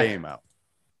 Virginia take Notre Tech. Dame out.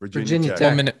 Virginia Tech.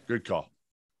 1 minute. Good call.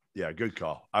 Yeah, good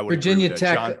call. I would Virginia agree with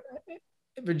that. Tech.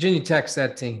 Sean? Virginia Tech's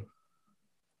that team.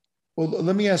 Well,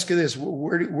 let me ask you this.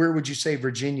 Where would you say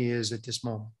Virginia is at this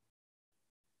moment?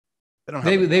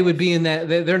 They would be in that.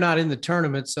 They're not in the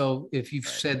tournament. So if you've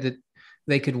said that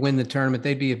they could win the tournament,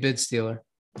 they'd be a bid stealer.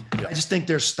 Yeah. I just think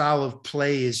their style of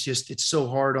play is it's so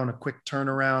hard on a quick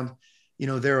turnaround.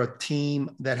 They're a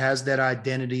team that has that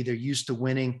identity. They're used to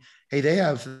winning. Hey, they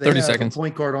have 30 seconds. A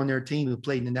point guard on their team who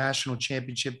played in the national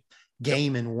championship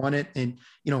game and won it. And,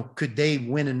 could they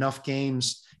win enough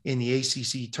games in the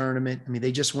ACC tournament? I mean,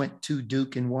 they just went to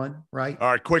Duke and won, right?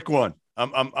 All right, quick one.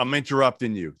 I'm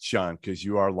interrupting you, Sean, because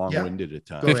you are long-winded at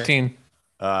times. 15.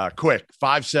 Quick,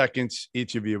 5 seconds,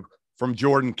 each of you. From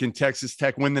Jordan, can Texas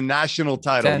Tech win the national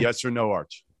title? 10. Yes or no,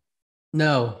 Arch?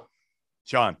 No.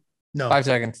 Sean? No. 5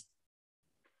 seconds.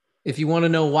 If you want to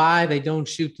know why, they don't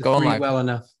shoot the three well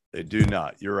enough. They do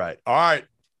not. You're right. All right.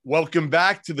 Welcome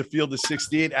back to the Field of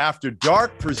 68 After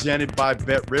Dark, presented by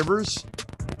Bet Rivers.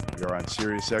 We are on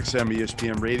Sirius XM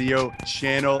ESPN Radio,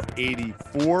 Channel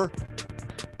 84.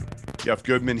 Jeff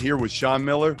Goodman here with Sean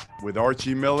Miller, with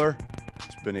Archie Miller.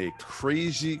 It's been a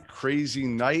crazy, crazy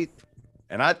night.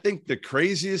 And I think the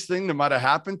craziest thing that might have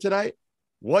happened tonight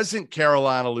wasn't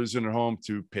Carolina losing at home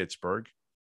to Pittsburgh.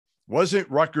 Wasn't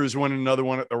Rutgers winning another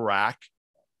one at the rack.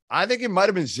 I think it might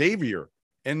have been Xavier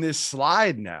in this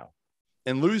slide now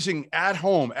and losing at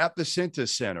home at the Cintas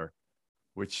Center,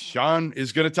 which Sean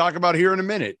is going to talk about here in a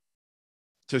minute,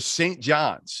 to St.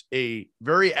 John's, a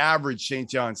very average St.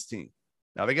 John's team.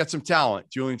 Now they got some talent.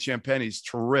 Julian Champagne's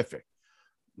terrific.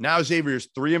 Now Xavier's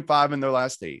 3-5 in their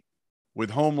last 8 with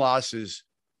home losses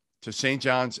to St.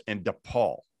 John's and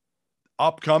DePaul.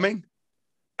 Upcoming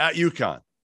at UConn,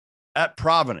 at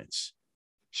Providence.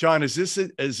 Sean, is this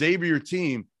a Xavier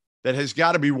team that has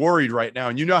got to be worried right now?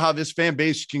 And you know how this fan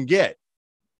base can get.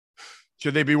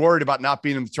 Should they be worried about not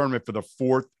being in the tournament for the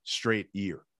 4th straight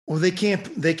year? Well, they can't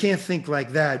think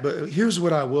like that. But here's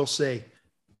what I will say.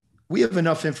 we have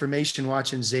enough information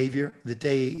watching Xavier that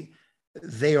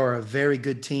they are a very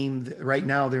good team. Right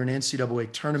now, they're an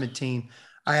NCAA tournament team.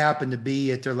 I happened to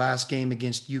be at their last game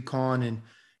against UConn,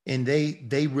 and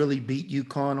they really beat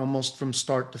UConn almost from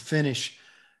start to finish.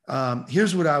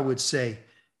 Here's what I would say.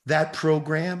 That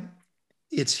program,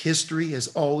 its history has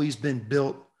always been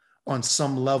built on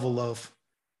some level of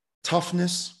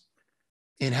toughness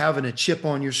and having a chip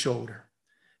on your shoulder.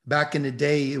 Back in the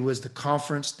day, it was the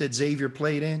conference that Xavier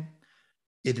played in.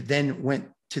 It then went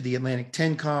to the Atlantic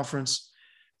 10 conference,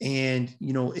 and,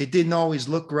 it didn't always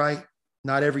look right.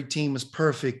 Not every team was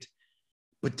perfect,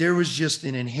 but there was just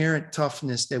an inherent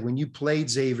toughness that when you played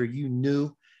Xavier, you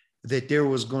knew that there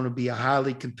was going to be a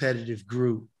highly competitive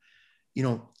group.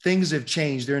 Things have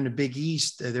changed. They're in the Big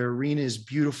East. Their arena is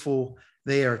beautiful.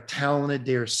 They are talented.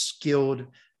 They're skilled.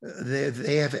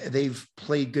 They've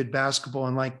played good basketball.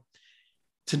 And like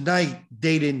tonight,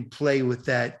 they didn't play with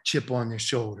that chip on their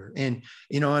shoulder. And,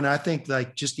 and I think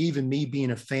like just even me being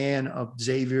a fan of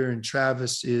Xavier and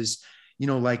Travis is,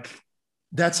 like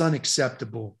that's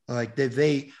unacceptable. Like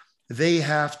they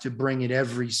have to bring it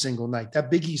every single night.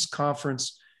 That Big East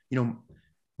conference,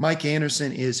 Mike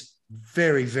Anderson is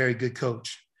very, very good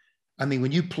coach. I mean,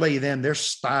 when you play them, their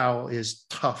style is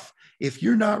tough. If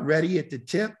you're not ready at the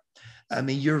tip, I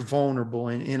mean, you're vulnerable.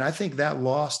 And I think that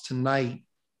loss tonight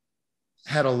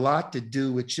had a lot to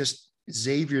do with just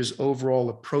Xavier's overall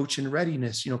approach and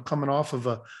readiness, coming off of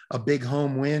a big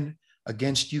home win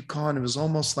against UConn. It was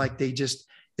almost like they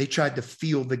tried to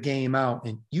feel the game out.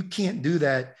 And you can't do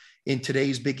that in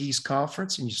today's Big East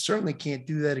Conference. And you certainly can't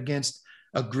do that against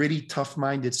a gritty,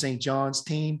 tough-minded St. John's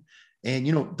team.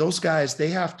 And, those guys, they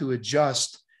have to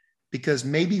adjust because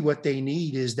maybe what they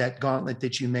need is that gauntlet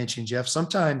that you mentioned, Jeff.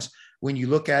 Sometimes when you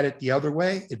look at it the other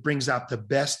way, it brings out the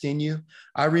best in you.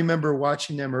 I remember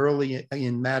watching them early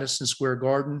in Madison Square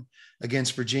Garden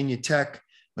against Virginia Tech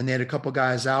when they had a couple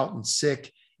guys out and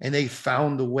sick, and they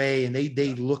found a way, and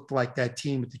they looked like that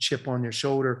team with the chip on their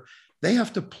shoulder. They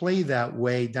have to play that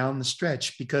way down the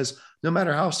stretch because no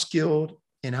matter how skilled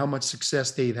and how much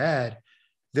success they've had,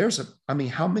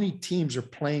 how many teams are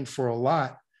playing for a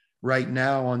lot right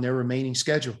now on their remaining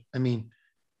schedule? I mean,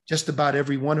 just about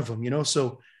every one of them,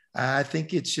 So I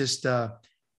think it's just,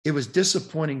 it was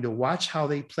disappointing to watch how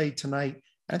they played tonight.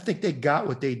 I think they got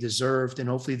what they deserved, and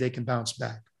hopefully they can bounce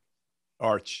back.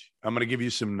 Arch, I'm going to give you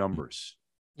some numbers.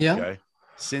 Yeah. Okay.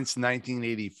 Since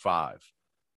 1985,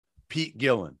 Pete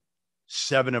Gillen,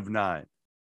 7 of 9.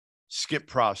 Skip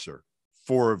Prosser,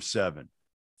 4 of 7.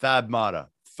 Thad Matta,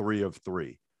 3 of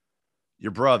 3.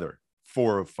 Your brother,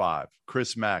 4 of 5.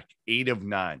 Chris Mack, 8 of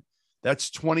 9. That's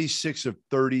 26 of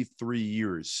 33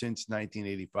 years since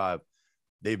 1985.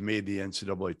 They've made the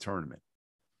NCAA tournament.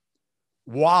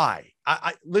 Why?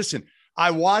 I listen,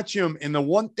 I watch them, and the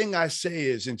one thing I say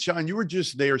is, and Sean, you were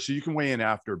just there, so you can weigh in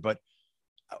after, but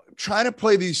trying to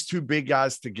play these two big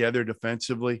guys together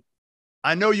defensively.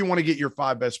 I know you want to get your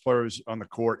 5 best players on the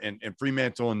court, and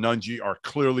Fremantle and Nunge are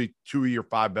clearly 2 of your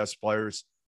 5 best players.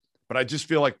 But I just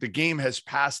feel like the game has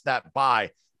passed that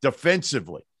by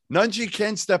defensively. Nunge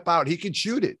can step out. He can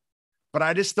shoot it. But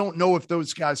I just don't know if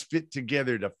those guys fit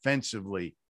together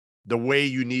defensively the way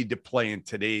you need to play in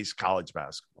today's college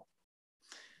basketball.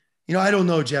 I don't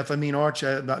know, Jeff. I mean, Arch,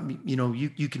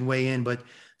 you can weigh in, but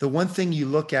the one thing you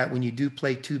look at when you do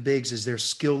play two bigs is their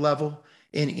skill level.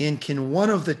 And can one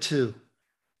of the two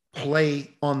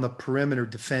play on the perimeter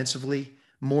defensively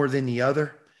more than the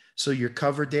other? So you're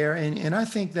covered there. And I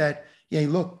think that,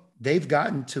 look, they've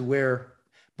gotten to where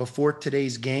before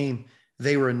today's game,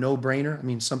 they were a no-brainer. I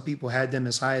mean, some people had them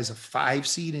as high as a 5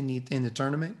 seed in the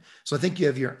tournament. So I think you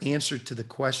have your answer to the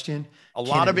question. A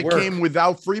lot of it came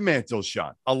without Fremantle,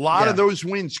 Sean. A lot of those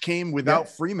wins came without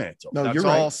Fremantle. No, that's you're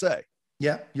all right. I'll say.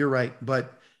 Yeah, you're right.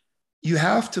 But you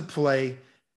have to play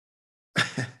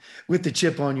with the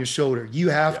chip on your shoulder. You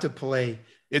have to play.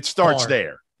 It starts hard.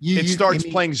 there. It starts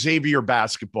playing Xavier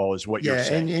basketball is what you're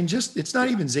saying. And just, it's not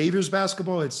even Xavier's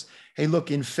basketball. It's, hey, look,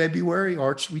 in February,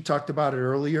 Arch, we talked about it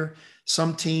earlier.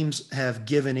 Some teams have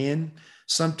given in.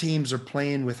 Some teams are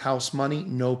playing with house money,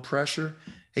 no pressure.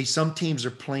 Hey, some teams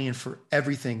are playing for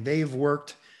everything. They've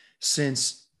worked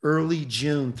since early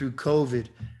June through COVID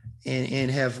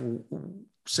and have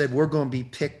said, we're going to be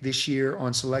picked this year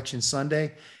on Selection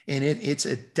Sunday. And it's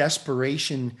a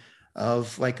desperation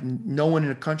of like, no one in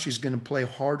the country is going to play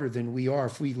harder than we are.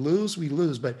 If we lose, we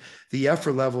lose, but the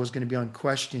effort level is going to be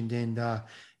unquestioned. And,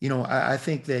 I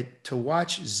think that to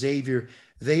watch Xavier,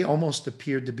 they almost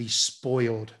appeared to be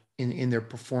spoiled in their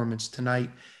performance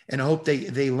tonight. And I hope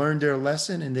they learned their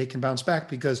lesson and they can bounce back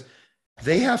because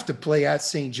they have to play at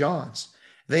St. John's.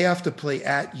 They have to play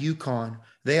at UConn.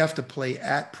 They have to play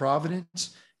at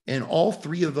Providence. And all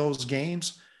three of those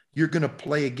games, you're going to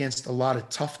play against a lot of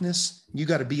toughness. You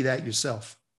got to be that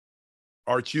yourself.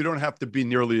 Arch, you don't have to be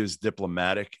nearly as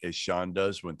diplomatic as Sean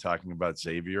does when talking about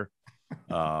Xavier.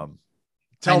 Tell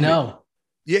me.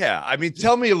 Yeah, I mean,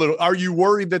 tell me a little. Are you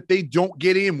worried that they don't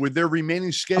get in with their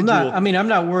remaining schedule? I'm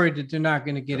not worried that they're not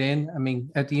going to get in. I mean,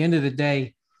 at the end of the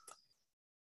day,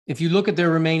 if you look at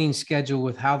their remaining schedule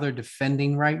with how they're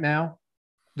defending right now,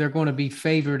 they're going to be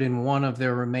favored in one of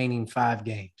their remaining 5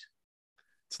 games.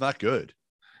 It's not good.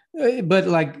 But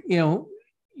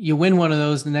you win one of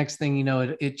those, the next thing you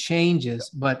know, it changes.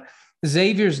 But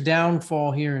Xavier's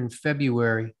downfall here in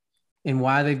February and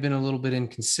why they've been a little bit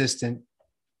inconsistent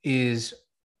is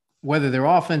whether their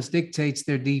offense dictates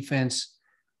their defense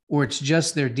or it's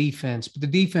just their defense. But the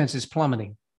defense is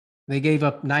plummeting. They gave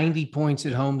up 90 points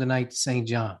at home tonight to St.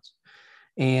 John's.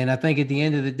 And I think at the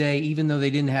end of the day, even though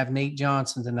they didn't have Nate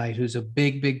Johnson tonight, who's a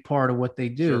big, big part of what they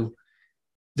do, sure,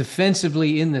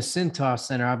 defensively in the Cintas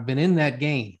Center, I've been in that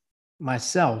game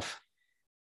myself.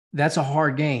 That's a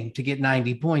hard game to get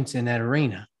 90 points in that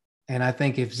arena. And I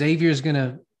think if Xavier's going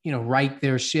to, right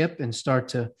their ship and start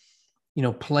to,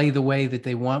 play the way that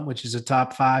they want, which is a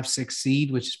top 5-6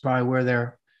 seed, which is probably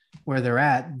where they're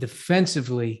at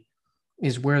defensively,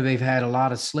 is where they've had a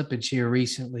lot of slippage here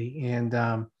recently. And,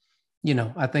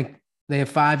 I think they have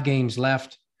 5 games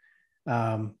left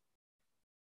at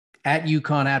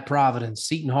UConn, at Providence,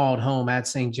 Seton Hall at home, at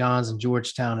St. John's, and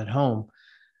Georgetown at home.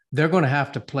 They're going to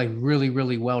have to play really,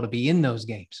 really well to be in those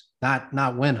games,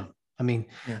 not win them. I mean,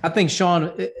 yeah. I think,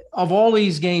 Sean, of all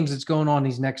these games that's going on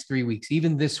these next 3 weeks,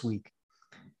 even this week,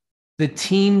 the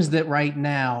teams that right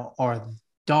now are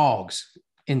dogs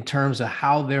in terms of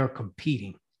how they're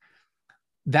competing,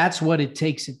 that's what it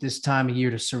takes at this time of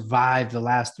year to survive the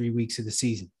last 3 weeks of the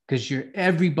season, because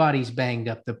everybody's banged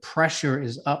up. The pressure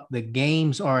is up. The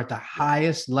games are at the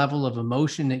highest level of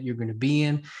emotion that you're going to be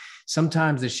in.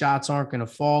 Sometimes the shots aren't going to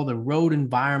fall. The road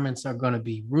environments are going to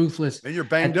be ruthless. And you're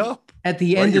banged up. At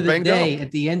the end of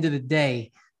the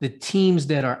day, the teams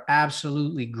that are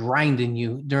absolutely grinding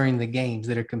you during the games,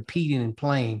 that are competing and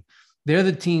playing, they're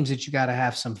the teams that you got to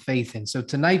have some faith in. So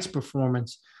tonight's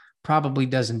performance probably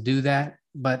doesn't do that,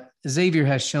 but Xavier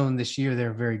has shown this year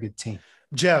they're a very good team.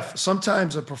 Jeff,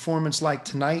 sometimes a performance like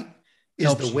tonight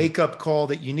is the wake-up call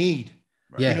that you need.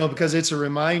 Right? Yeah. Because it's a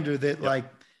reminder that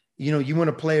you want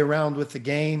to play around with the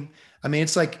game. I mean,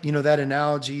 it's like, that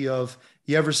analogy of,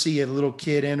 you ever see a little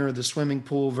kid enter the swimming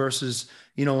pool versus,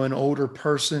 an older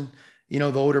person, the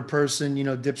older person,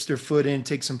 dips their foot in,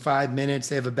 takes them 5 minutes.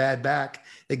 They have a bad back.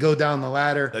 They go down the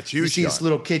ladder. That's you, see Sean. This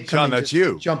little kid come Sean, in, that's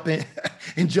you. Jump in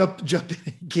and jump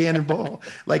in cannonball.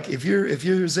 Like if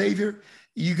you're Xavier,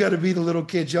 you got to be the little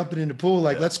kid jumping in the pool.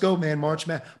 Like, let's go, man. March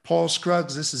man. Paul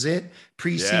Scruggs, this is it.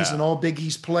 Preseason All Big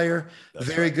East player,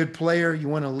 very good player. You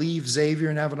want to leave Xavier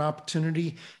and have an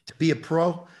opportunity to be a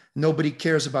pro. Nobody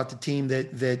cares about the team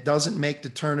that doesn't make the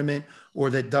tournament or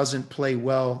that doesn't play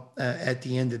well at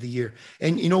the end of the year.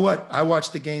 And you know what? I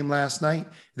watched the game last night.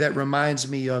 That reminds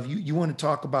me of, you want to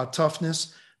talk about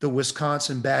toughness, the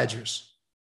Wisconsin Badgers.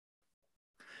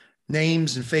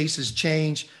 Names and faces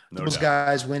change. Those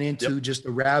guys went into just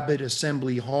a rabid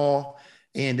assembly hall,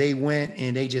 and they went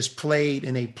and they just played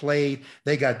and they played.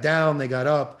 They got down, they got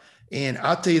up. And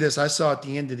I'll tell you this, I saw at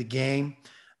the end of the game,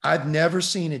 I've never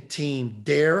seen a team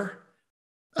dare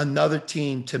another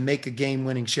team to make a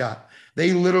game-winning shot.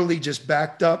 They literally just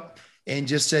backed up and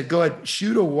just said, go ahead,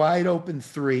 shoot a wide open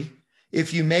 3.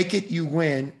 If you make it, you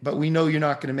win, but we know you're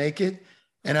not going to make it.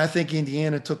 And I think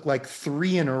Indiana took like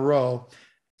 3 in a row.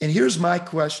 And here's my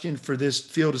question for this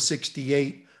Field of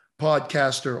 68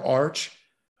 podcaster, Arch.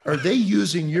 Are they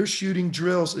using your shooting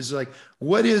drills? Is like,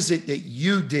 what is it that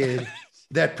you did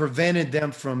that prevented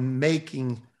them from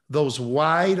making those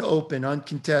wide open,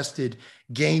 uncontested,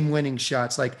 game-winning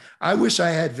shots? Like, I wish I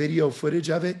had video footage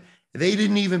of it. They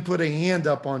didn't even put a hand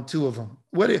up on 2 of them.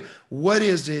 What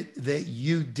is it that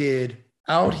you did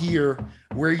out here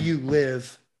where you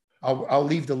live? I'll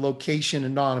leave the location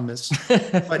anonymous,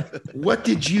 but what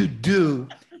did you do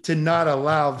to not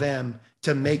allow them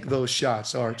to make those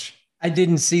shots, Arch? I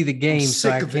didn't see the game,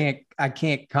 so I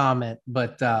can't comment,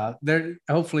 but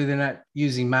hopefully they're not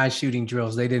using my shooting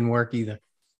drills. They didn't work either.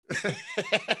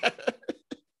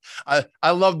 I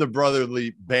love the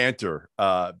brotherly banter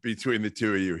between the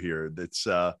two of you here. That's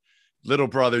little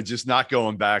brother just not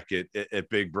going back at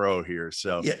big bro here.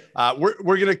 So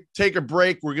we're going to take a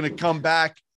break. We're going to come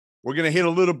back. We're going to hit a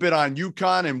little bit on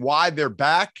UConn and why they're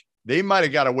back. They might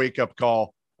have got a wake-up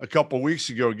call a couple of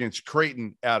weeks ago against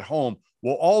Creighton at home.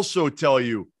 We'll also tell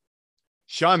you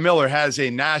Sean Miller has a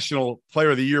National Player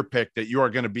of the Year pick that you are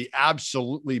going to be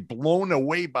absolutely blown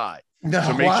away by. No,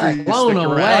 so make sure you blown stick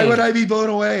away. around. Why would I be blown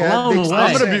away?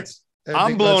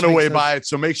 I'm blown away by it,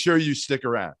 so make sure you stick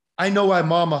around. I know why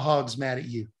Mama Hog's mad at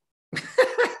you.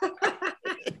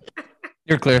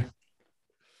 You're clear.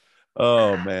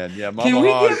 Oh, man. Yeah, Mama Can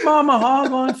we Hog. get Mama Hog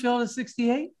on Field of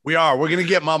 68? We are. We're going to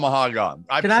get Mama Hog on.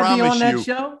 I Can promise I be on that you.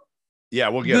 show? Yeah,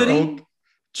 we'll get her Goody? on.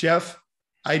 Jeff,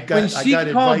 I When got she called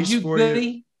advice you for Goody?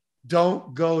 you.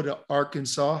 Don't go to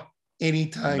Arkansas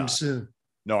anytime soon.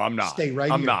 No, I'm not. Stay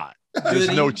right I'm here. not. There's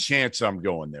no chance I'm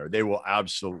going there. They will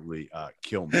absolutely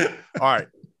kill me. All right.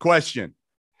 Question.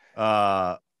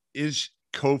 Is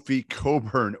Kofi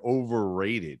Coburn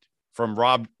overrated? From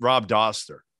Rob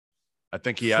Doster. I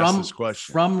think he asked this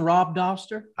question. From Rob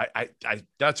Doster? I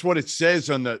that's what it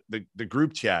says on the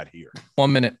group chat here.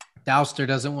 1 minute. Doster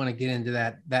doesn't want to get into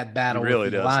that battle really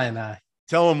with the doesn't. Lion Eye.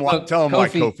 Tell him why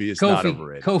Kofi is not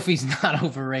overrated. Kofi's not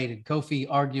overrated. Kofi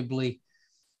arguably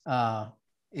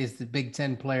is the Big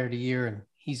Ten Player of the Year, and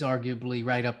he's arguably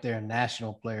right up there in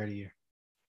National Player of the Year.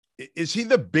 Is he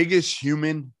the biggest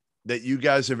human that you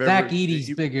guys have ever? Zach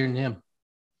Edey's bigger than him.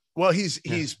 Well, he's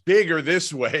bigger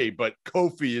this way, but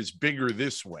Kofi is bigger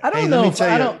this way. I don't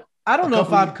know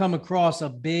if I've come across a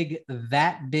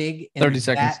that big and 30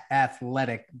 seconds. that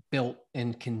athletic built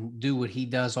and can do what he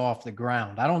does off the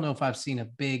ground. I don't know if I've seen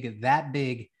that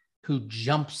big who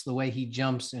jumps the way he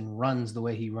jumps and runs the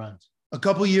way he runs. A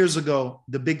couple years ago,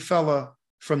 the big fella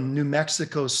from New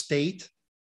Mexico State.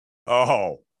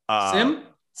 Oh, Sim?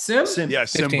 Yeah,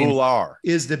 Sim Bhullar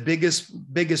is the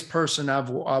biggest person I've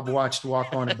watched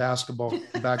walk on a basketball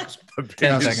court.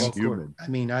 I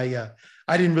mean, I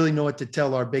didn't really know what to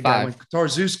tell our big guy. When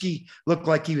Tarzewski looked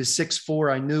like he was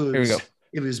 6'4", I knew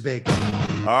it was big.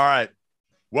 All right.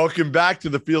 Welcome back to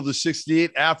the Field of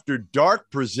 68 After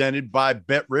Dark, presented by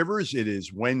Bet Rivers. It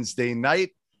is Wednesday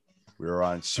night. We are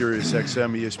on Sirius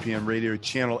XM ESPN Radio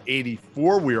Channel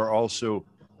 84. We are also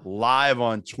live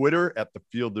on Twitter at the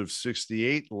Field of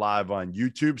 68, live on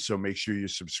YouTube. So make sure you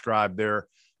subscribe there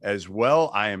as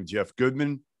well. I am Jeff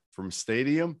Goodman from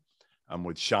Stadium. I'm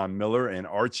with Sean Miller and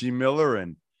Archie Miller,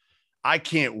 and I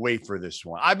can't wait for this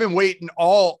one. I've been waiting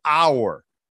all hour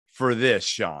for this,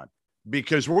 Sean,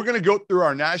 because we're going to go through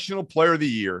our National Player of the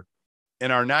Year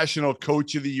and our National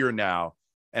Coach of the Year now.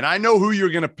 And I know who you're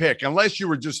going to pick, unless you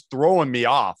were just throwing me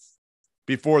off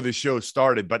before the show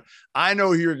started. But I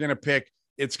know who you're going to pick.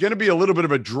 It's going to be a little bit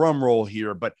of a drum roll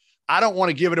here, but I don't want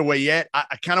to give it away yet.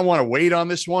 I kind of want to wait on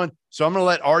this one. So I'm going to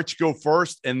let Arch go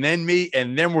first and then me,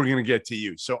 and then we're going to get to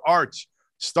you. So Arch,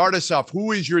 start us off.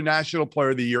 Who is your National Player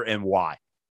of the Year and why?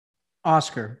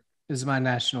 Oscar is my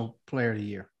National Player of the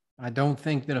Year. I don't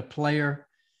think that a player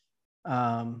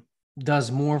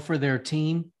does more for their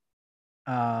team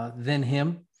than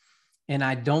him. And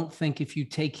I don't think if you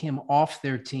take him off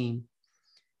their team,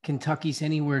 Kentucky's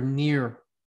anywhere near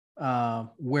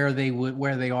where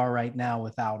they are right now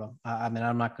without him. I mean,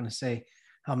 I'm not going to say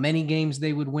how many games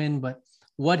they would win, but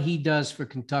what he does for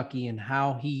Kentucky and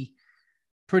how he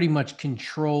pretty much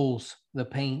controls the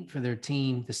paint for their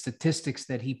team, the statistics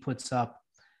that he puts up.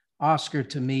 Oscar,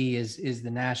 to me, is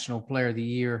the National Player of the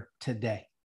Year today.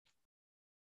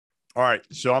 All right,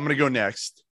 so I'm going to go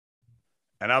next,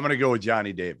 and I'm going to go with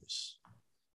Johnny Davis,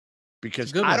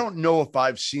 because I don't know if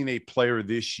I've seen a player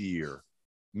this year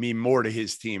mean more to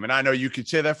his team. And I know you could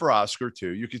say that for Oscar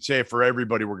too. You could say it for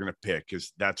everybody we're going to pick,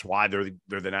 because that's why they're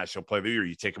the National Player of the Year.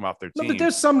 You take them off their team. But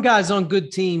there's some guys on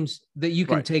good teams that you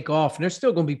can take off, and they're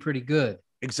still going to be pretty good.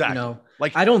 Exactly. You know,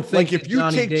 like I don't think if you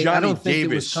take Johnny I don't think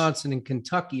Davis, Wisconsin and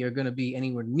Kentucky are going to be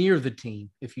anywhere near the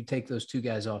team if you take those two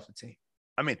guys off the team.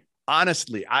 I mean,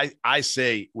 honestly, I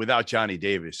say without Johnny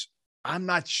Davis, I'm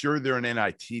not sure they're an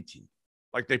NIT team.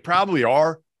 Like, they probably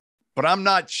are, but I'm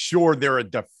not sure they're a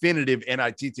definitive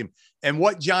NIT team. And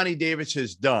what Johnny Davis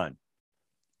has done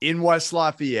in West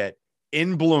Lafayette,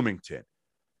 in Bloomington,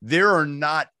 there are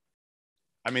not,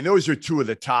 I mean, those are two of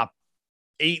the top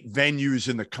 8 venues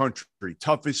in the country,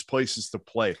 toughest places to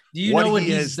play. Do you know what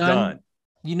he's done?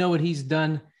 You know what he's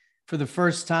done for the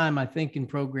first time, I think, in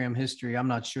program history. I'm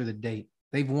not sure the date.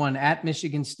 They've won at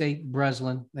Michigan State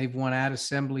Breslin. They've won at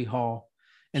Assembly Hall,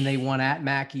 and they won at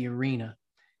Mackey Arena.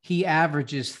 He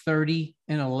averages 30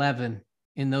 and 11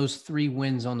 in those 3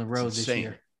 wins on the road this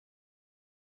year.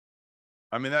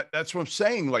 I mean, that's what I'm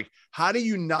saying. Like, how do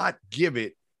you not give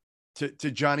it to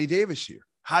Johnny Davis here?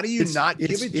 How do you not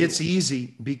give it to him? It's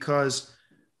easy, because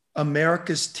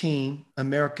America's team,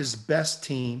 America's best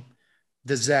team,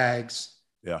 the Zags,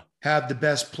 have the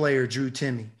best player, Drew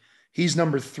Timme. He's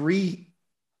number 3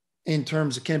 in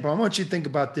terms of Ken. I want you to think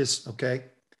about this, okay?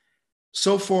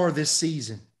 So far this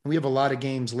season, and we have a lot of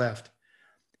games left.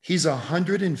 He's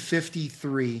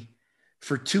 153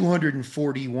 for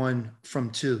 241 from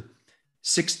two,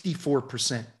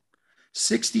 64%.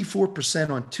 64%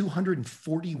 on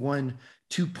 241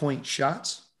 2-point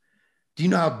shots. Do you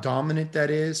know how dominant that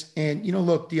is? And,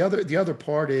 look, the other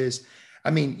part is,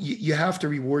 you have to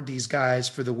reward these guys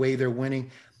for the way they're winning.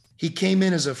 He came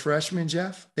in as a freshman,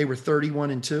 Jeff. They were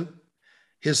 31-2.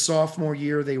 His sophomore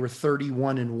year, they were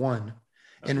 31-1.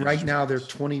 And right now they're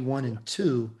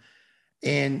 21-2.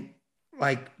 And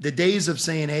like the days of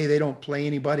saying, hey, they don't play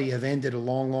anybody have ended a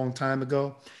long, long time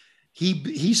ago.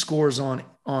 He scores on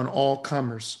all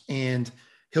comers, and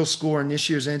he'll score in this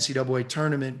year's NCAA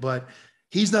tournament, but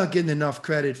he's not getting enough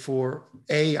credit for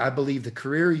I believe the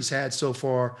career he's had so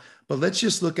far, but let's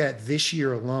just look at this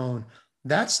year alone.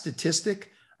 That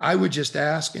statistic, I would just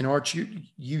ask, and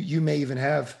Archie, you may even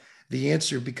have the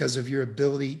answer because of your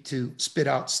ability to spit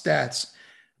out stats,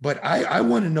 but I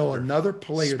want to know another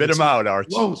player. Spit them out,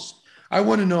 Archie. Close. I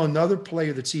want to know another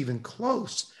player that's even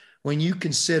close when you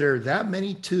consider that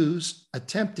many twos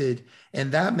attempted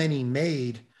and that many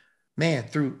made, man,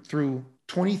 through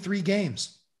 23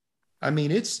 games. I'll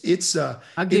give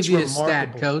you a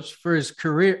stat, Coach, for his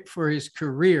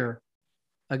career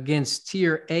against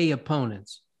Tier A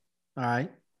opponents. All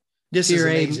right. This is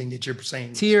amazing that you're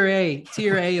saying Tier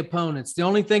A opponents. The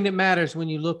only thing that matters when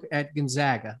you look at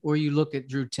Gonzaga or you look at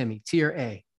Drew Timme, Tier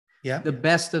A, the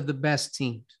best of the best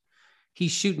teams.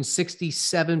 He's shooting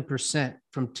 67%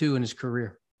 from two in his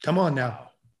career. Come on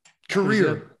now.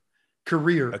 Career.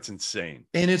 That's insane.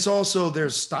 And it's also their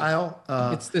style.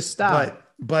 It's the style.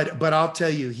 But I'll tell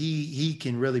you, he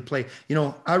can really play.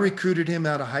 I recruited him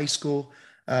out of high school.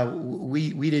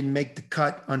 We didn't make the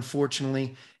cut,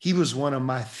 unfortunately. He was one of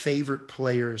my favorite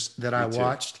players that I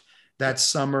watched that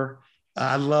summer.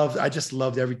 I just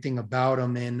loved everything about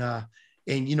him. And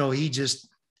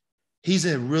he's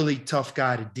a really tough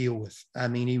guy to deal with.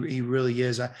 He really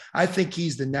is. I think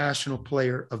he's the national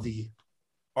player of the year.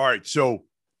 All right. So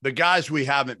the guys we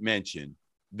haven't mentioned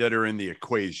that are in the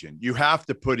equation, you have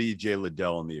to put E.J.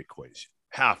 Liddell in the equation.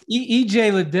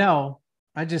 E.J. Liddell,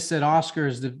 I just said Oscar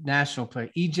is the national player.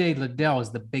 E.J. Liddell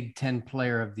is the Big Ten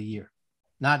player of the year,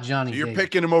 not Johnny Davis. You're Davis.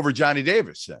 picking him over Johnny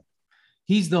Davis then.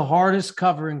 He's the hardest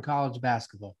cover in college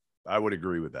basketball. I would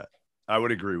agree with that.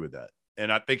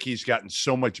 And I think he's gotten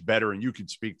so much better, and you can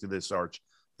speak to this, Arch.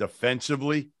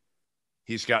 Defensively,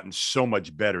 he's gotten so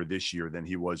much better this year than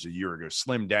he was a year ago.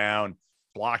 Slimmed down,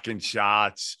 blocking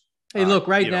shots. Hey, look,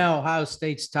 now Ohio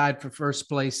State's tied for first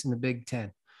place in the Big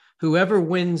Ten. Whoever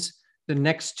wins the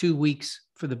next 2 weeks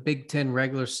for the Big Ten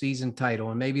regular season title,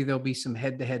 and maybe there'll be some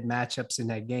head-to-head matchups in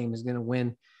that game, is going to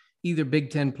win either Big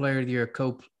Ten Player of the Year or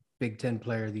co-Big Ten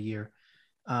Player of the Year.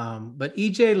 But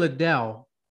E.J. Liddell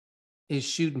is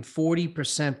shooting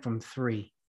 40% from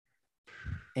three.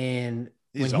 And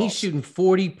he's shooting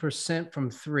 40% from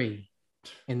three,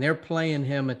 and they're playing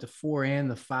him at the 4 and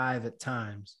the 5 at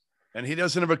times. And he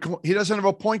doesn't have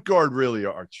a point guard really,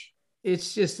 Arch.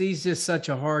 He's just such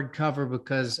a hard cover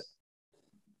because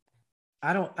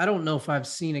I don't know if I've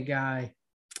seen a guy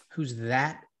who's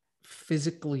that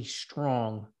physically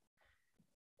strong,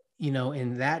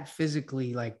 and that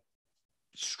physically like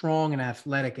strong and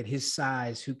athletic at his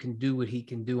size, who can do what he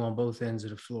can do on both ends of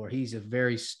the floor. He's a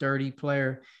very sturdy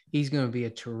player. He's going to be a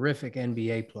terrific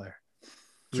NBA player.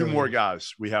 Two more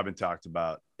guys we haven't talked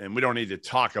about, and we don't need to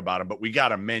talk about them, but we got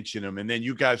to mention them, and then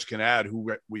you guys can add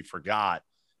who we forgot.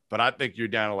 But I think you're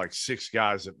down to like 6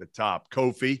 guys at the top.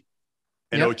 Kofi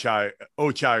and Ochai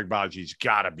Agbaji's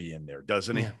got to be in there,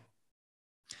 doesn't he? Yeah.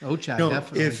 Ochai,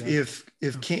 definitely.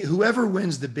 If whoever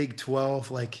wins the Big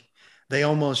 12, like they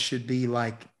almost should be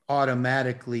like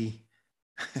automatically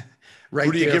right.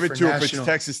 Who do you give it to if it's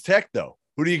Texas Tech, though?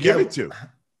 Who do you give it to?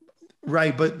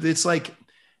 Right, but it's like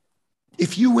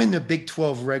if you win the Big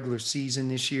 12 regular season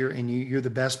this year and you're the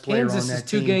best player Kansas on that is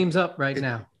 2 team, games up right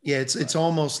now. Yeah, it's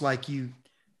almost like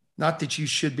not that you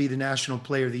should be the national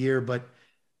player of the year, but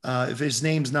if his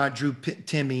name's not Drew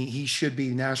Timme, he should be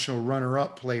national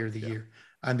runner-up player of the year.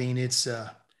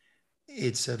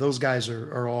 It's those guys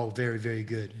are all very, very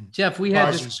good. And Jeff, we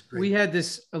had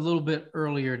this a little bit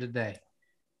earlier today.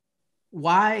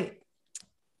 Why?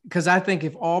 Because I think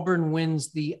if Auburn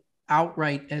wins the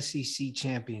outright SEC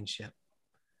championship,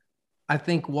 I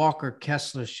think Walker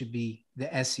Kessler should be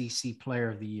the SEC player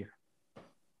of the year.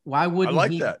 Why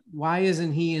wouldn't that? Why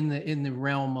isn't he in the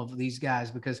realm of these guys?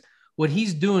 Because what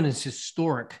he's doing is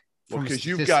historic. Well, because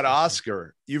you've got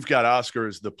Oscar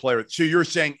as the player. So you're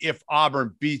saying if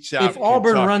Auburn beats out, if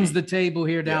Auburn runs the table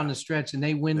here down the stretch and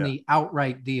they win the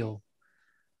outright deal,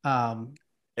 and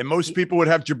And most people would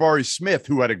have Jabari Smith,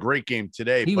 who had a great game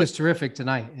today. He was terrific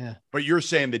tonight. Yeah. But you're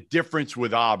saying the difference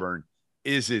with Auburn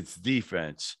is its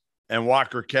defense. And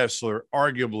Walker Kessler,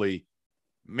 arguably,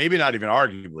 maybe not even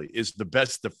arguably, is the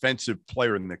best defensive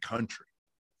player in the country.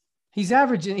 He's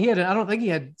averaging, I don't think he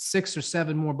had 6 or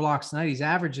 7 more blocks tonight. He's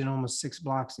averaging almost 6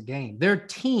 blocks a game. Their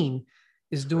team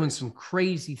is doing some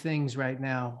crazy things right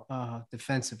now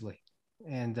defensively.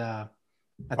 And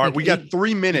all right, we got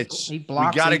 3 minutes. We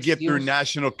got to get through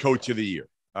National Coach of the Year.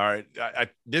 All right.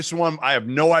 This one, I have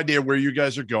no idea where you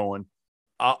guys are going.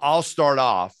 I'll start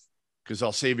off because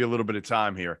I'll save you a little bit of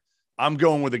time here. I'm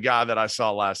going with a guy that I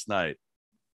saw last night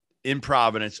in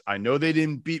Providence. I know they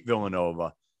didn't beat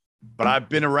Villanova, but I've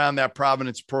been around that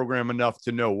Providence program enough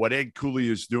to know what Ed Cooley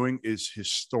is doing is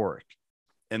historic.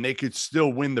 And they could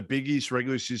still win the Big East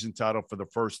regular season title for the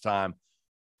first time.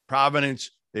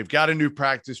 Providence, they've got a new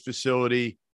practice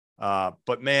facility.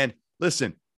 But, man,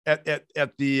 listen, at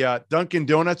the Dunkin'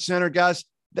 Donuts Center, guys,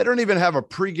 they don't even have a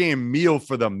pregame meal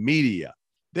for the media.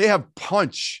 They have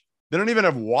punch. They don't even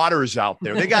have waters out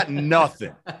there. They got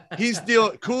nothing.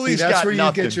 Cooley's got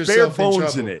nothing. Bare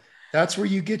bones in it. That's where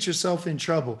you get yourself in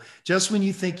trouble. Just when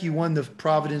you think you won the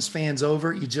Providence fans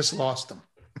over, you just lost them.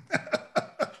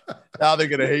 Now they're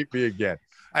going to hate me again.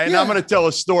 And I'm going to tell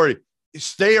a story.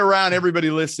 Stay around, everybody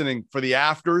listening, for the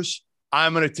afters.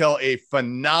 I'm going to tell a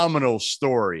phenomenal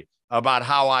story about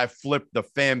how I flipped the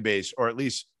fan base, or at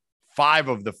least 5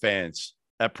 of the fans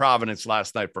at Providence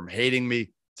last night, from hating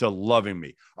me to loving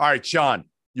me. All right, Sean,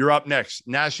 you're up next.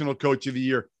 National Coach of the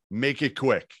Year. Make it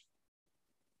quick.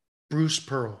 Bruce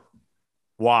Pearl.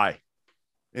 Why?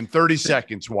 In 30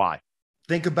 seconds, why?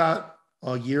 Think about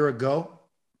a year ago,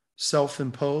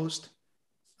 self-imposed,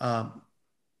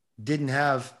 didn't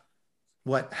have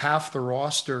half the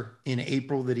roster in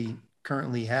April that he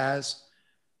currently has,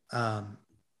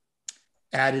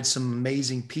 added some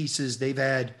amazing pieces. They've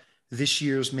had this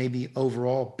year's maybe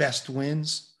overall best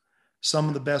wins, some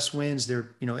of the best wins.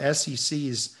 They're, SEC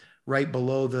is right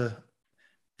below the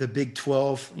Big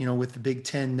 12, with the Big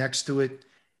 10 next to it.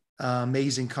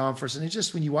 Amazing conference. And it's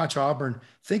just, when you watch Auburn,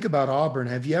 think about Auburn.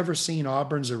 Have you ever seen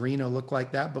Auburn's arena look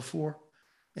like that before?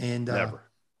 And never.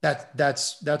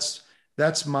 That's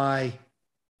my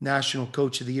National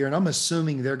Coach of the Year. And I'm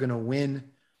assuming they're going to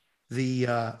win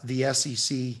the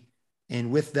SEC. And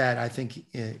with that, I think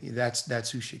that's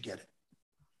who should get it.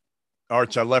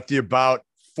 Arch, I left you about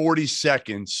 40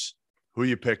 seconds. Who are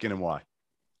you picking and why?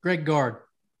 Greg Gard.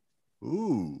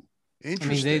 Ooh,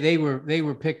 interesting. I mean, they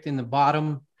were picked in the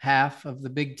bottom half of the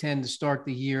Big Ten to start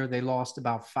the year. They lost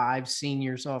about 5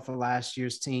 seniors off of last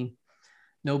year's team.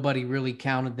 Nobody really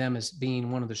counted them as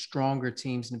being one of the stronger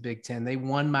teams in the Big Ten. They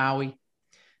won Maui.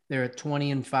 They're at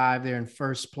 20-5. They're in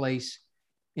first place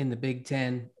in the Big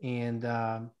Ten.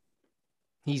 And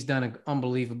he's done an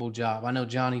unbelievable job. I know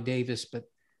Johnny Davis, but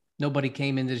nobody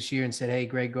came into this year and said, hey,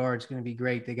 Greg Gard's going to be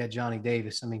great. They got Johnny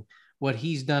Davis. I mean, what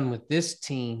he's done with this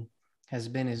team has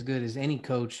been as good as any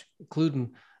coach,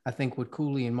 including, I think, what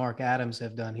Cooley and Mark Adams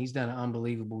have done. He's done an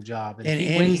unbelievable job. And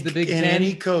he wins the Big Ten.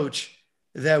 Any coach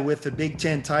that with the Big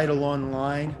Ten title on the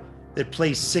line that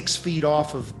plays 6 feet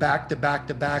off of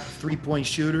back-to-back-to-back three-point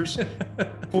shooters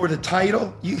for the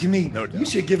title, you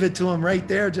should give it to him right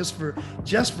there just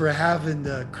for having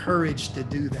the courage to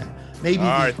do that. Maybe.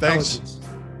 All right,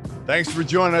 Thanks for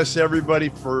joining us, everybody.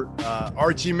 For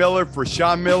Archie Miller, for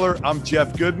Sean Miller, I'm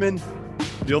Jeff Goodman.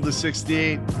 Field of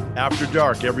 68 after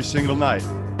dark every single night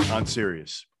on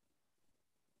Sirius.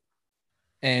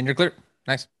 And you're clear.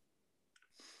 Nice.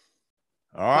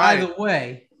 All right. By the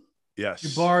way, yes,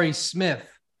 Jabari Smith,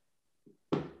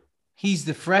 he's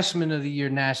the freshman of the year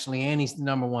nationally, and he's the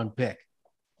number 1 pick.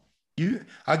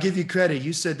 I'll give you credit.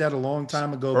 You said that a long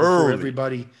time ago before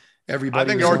everybody. I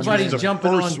think everybody's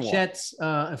jumping on Chet's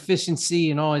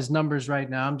efficiency and all his numbers right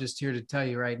now. I'm just here to tell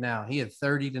you right now, he had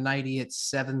 30 tonight. He hit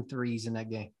 7 threes in that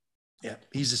game. Yeah,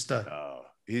 he's a stud.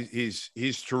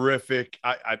 He's terrific.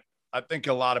 I think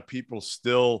a lot of people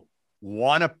still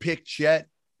want to pick Chet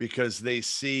because they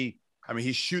see. I mean,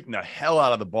 he's shooting the hell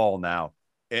out of the ball now,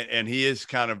 and he is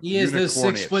kind of. He is those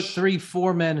 6'3",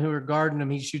 4 men who are guarding him.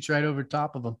 He shoots right over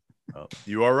top of them. Oh,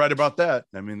 you are right about that.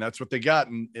 I mean, that's what they got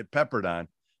at Pepperdine.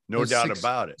 No doubt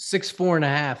about it.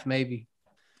 6'4.5", maybe.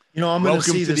 I'm going to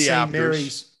see the St.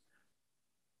 Mary's.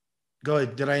 Go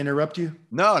ahead. Did I interrupt you?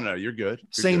 No, you're good.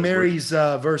 St. Mary's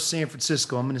versus San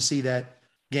Francisco. I'm going to see that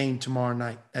game tomorrow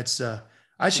night. That's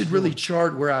I should really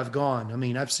chart where I've gone. I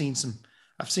mean, I've seen some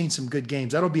good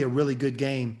games. That'll be a really good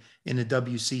game in the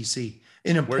WCC.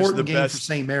 An important game for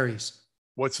St. Mary's.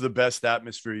 What's the best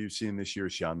atmosphere you've seen this year,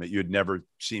 Sean, that you had never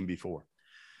seen before?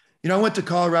 I went to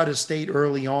Colorado State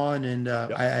early on, and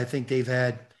I think they've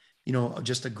had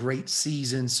just a great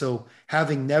season. So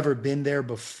having never been there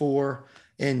before,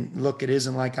 and look, it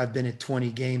isn't like I've been at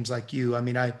 20 games like you.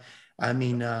 I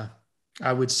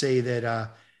would say that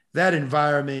that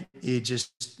environment, it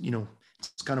just,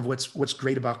 it's kind of what's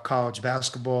great about college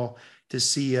basketball, to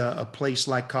see a place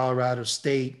like Colorado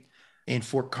State and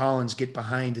Fort Collins get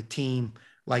behind a team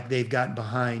like they've gotten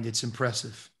behind. It's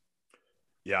impressive.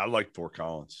 Yeah, I like Fort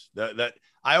Collins. That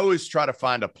I always try to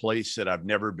find a place that I've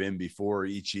never been before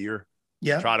each year.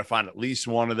 Yeah. Try to find at least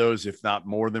one of those, if not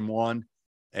more than one.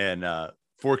 And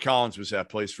Fort Collins was that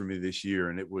place for me this year,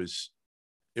 and it was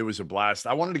a blast.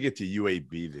 I wanted to get to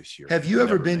UAB this year. Have you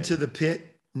ever been to the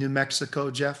Pit, New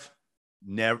Mexico, Jeff?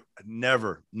 Never.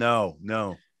 No,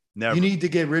 never. You need to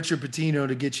get Richard Pitino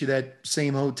to get you that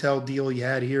same hotel deal you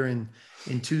had here in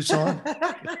Tucson.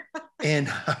 and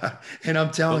I'm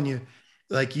telling you,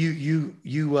 like you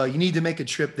need to make a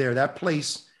trip there. That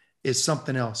place is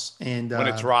something else. And when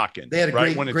it's rocking, they had a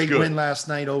right? great win last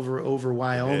night over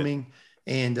Wyoming.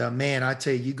 And man, I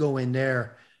tell you go in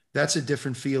there, that's a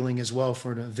different feeling as well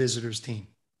for the visitors team.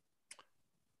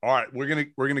 All right, we're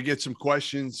gonna get some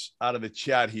questions out of the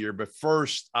chat here, but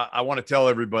first, I want to tell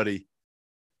everybody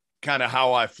kind of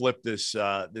how I flipped this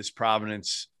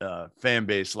Providence fan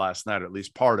base last night, or at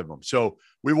least part of them. So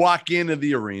we walk into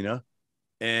the arena,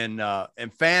 and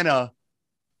Fana,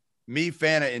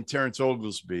 and Terrence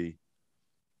Oglesby,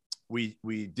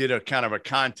 we did a kind of a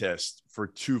contest for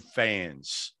two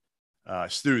fans,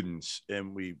 students,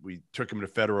 and we took them to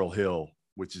Federal Hill,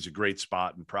 which is a great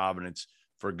spot in Providence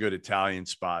for a good Italian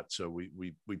spot. So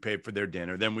we paid for their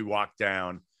dinner. Then we walked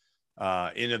down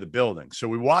into the building. So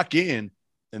we walk in,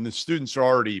 and the students are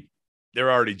already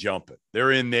jumping.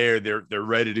 They're in there. They're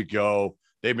ready to go.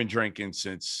 They've been drinking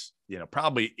since,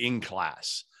 probably in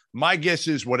class. My guess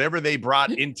is whatever they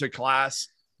brought into class,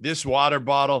 this water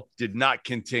bottle did not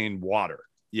contain water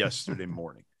yesterday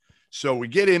morning. So we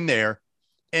get in there,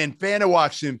 and Fana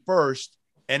walks in first,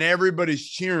 and everybody's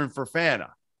cheering for Fana.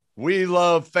 We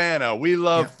love Fana. We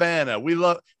love Fana. We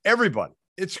love everybody.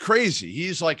 It's crazy.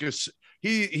 He's like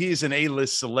he's an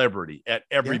A-list celebrity at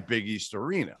every Big East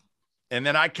arena. And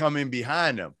then I come in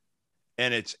behind him,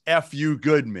 and it's F you,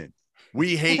 Goodman.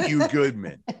 We hate you,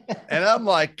 Goodman. And I'm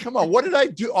like, come on, what did I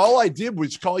do? All I did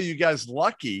was call you guys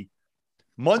lucky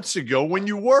months ago when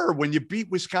you beat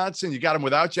Wisconsin. You got them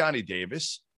without Johnny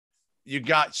Davis. You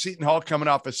got Seton Hall coming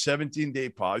off a 17-day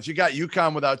pause. You got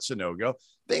UConn without Sonogo.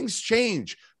 Things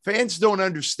change. Fans don't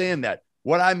understand that.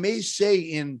 What I may say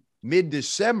in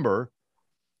mid-December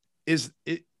is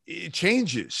it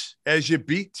changes as you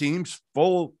beat teams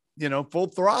full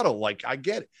throttle. Like, I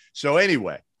get it. So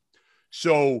anyway,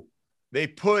 they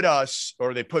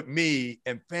put me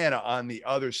and Fana on the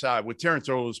other side, with Terrence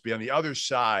Oglesby on the other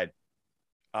side,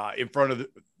 in front of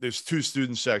there's two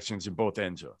student sections in both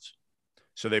end zones.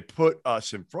 So they put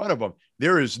us in front of them.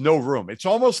 There is no room. It's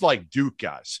almost like Duke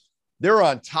guys. They're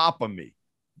on top of me,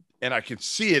 and I can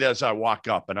see it as I walk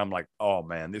up, and I'm like, oh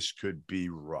man, this could be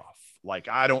rough. Like,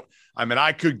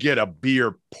 I could get a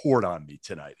beer poured on me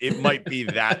tonight. It might be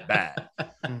that bad.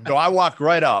 So I walk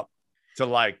right up to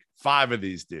like 5 of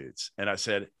these dudes, and I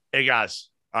said, hey guys,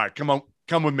 all right,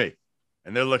 come with me.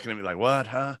 And they're looking at me like, what,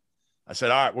 huh? I said,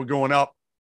 all right, we're going up.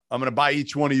 I'm going to buy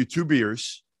each one of you 2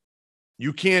 beers.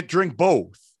 You can't drink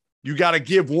both. You got to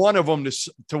give one of them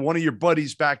to one of your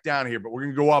buddies back down here, but we're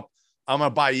going to go up. I'm going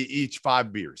to buy you each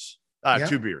 5 beers,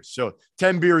 2 beers. So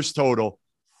 10 beers total.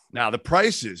 Now the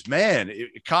prices, man,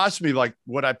 it cost me like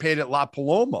what I paid at La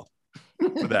Paloma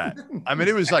for that. I mean,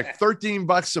 it was like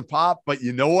 $13 a pop, but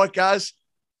you know what, guys?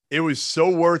 It was so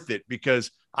worth it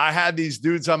because I had these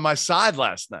dudes on my side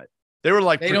last night. They were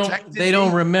like, they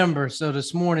don't remember. So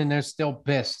this morning they're still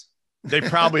pissed. They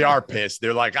probably are pissed.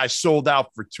 They're like, I sold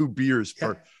out for 2 beers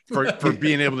for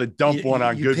being able to dump one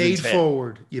on Goodman's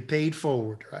head. You paid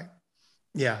forward, right?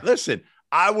 Yeah. Listen,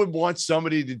 I would want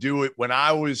somebody to do it when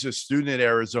I was a student at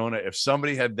Arizona. If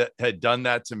somebody had done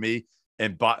that to me,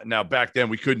 now back then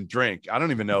we couldn't drink. I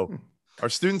don't even know. Are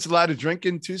students allowed to drink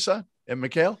in Tucson and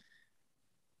McHale?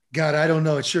 God, I don't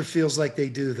know. It sure feels like they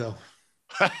do, though.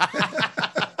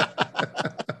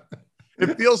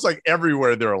 It feels like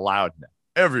everywhere they're allowed now.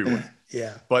 Everywhere.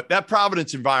 Yeah. But that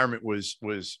Providence environment was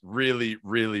really,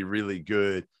 really, really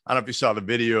good. I don't know if you saw the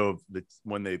video of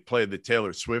when they played the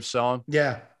Taylor Swift song.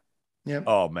 Yeah. Yeah.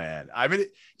 Oh man. I mean,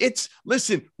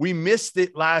 listen, we missed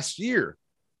it last year.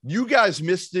 You guys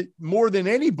missed it more than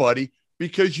anybody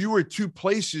because you were 2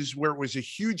 places where it was a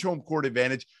huge home court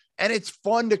advantage. And it's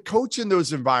fun to coach in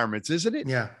those environments, isn't it?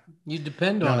 Yeah. You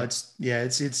depend on it.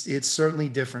 It's certainly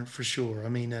different for sure. I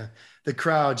mean, the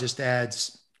crowd just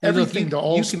adds everything to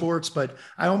all sports, but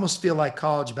I almost feel like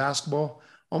college basketball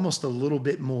almost a little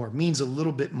bit more, means a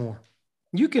little bit more.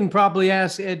 You can probably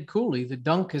ask Ed Cooley. The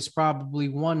dunk has probably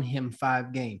won him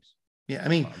 5 games. Yeah, I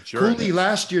mean, sure Cooley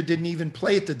last year didn't even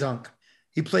play at the dunk.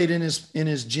 He played in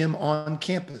his gym on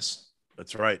campus.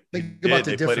 That's right. Think about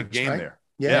the They played a difference, game right? there.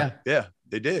 Yeah. Yeah,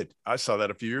 they did. I saw that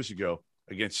a few years ago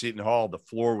against Seton Hall. The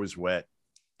floor was wet.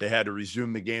 They had to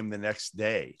resume the game the next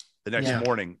day, the next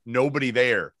morning. Nobody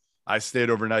there. I stayed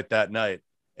overnight that night.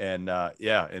 And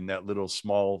in that little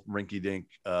small rinky-dink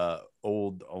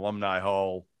old alumni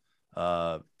hall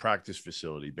practice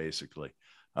facility, basically.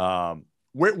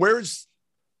 Where's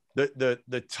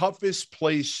the toughest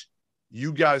place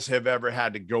you guys have ever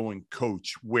had to go and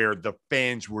coach where the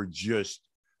fans were just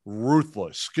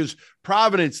ruthless? Because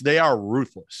Providence, they are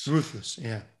ruthless. Ruthless,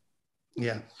 yeah.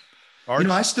 Arch?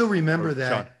 I still remember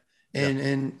that. Sean.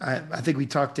 And I think we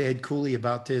talked to Ed Cooley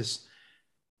about this.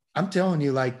 I'm telling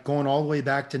you, like going all the way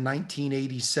back to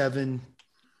 1987,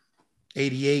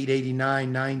 88,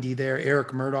 89, 90 there.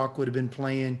 Eric Murdoch would have been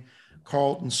playing,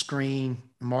 Carlton Screen,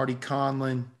 Marty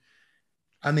Conlon.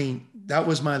 I mean, that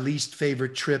was my least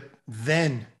favorite trip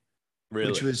then,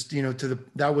 really? Which was,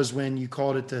 that was when you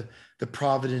called it the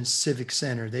Providence Civic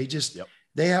Center. They just,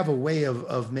 they have a way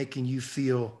of making you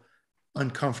feel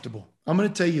uncomfortable. I'm going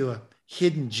to tell you a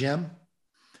hidden gem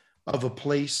of a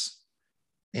place,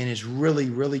 and it's really,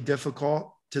 really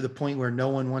difficult to the point where no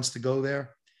one wants to go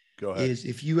there. Go ahead. Is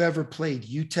if you ever played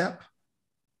UTEP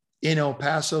in El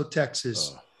Paso,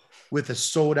 Texas, with a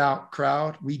sold out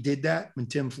crowd. We did that when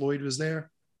Tim Floyd was there.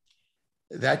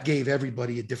 That gave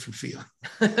everybody a different feeling.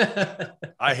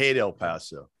 I hate El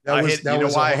Paso. I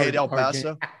hate El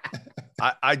Paso?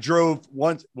 I drove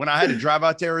once when I had to drive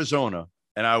out to Arizona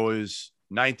and I was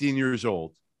 19 years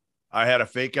old. I had a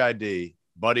fake ID,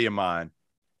 buddy of mine,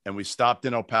 and we stopped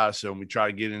in El Paso and we tried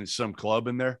to get into some club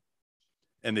in there.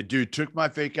 And the dude took my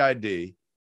fake ID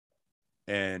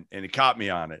and he caught me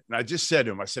on it. And I just said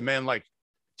to him, I said, man, like,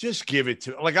 just give it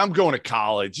to, like, I'm going to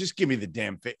college. Just give me the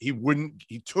damn fake.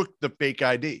 He took the fake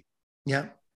ID. Yeah.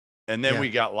 And then we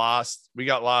got lost.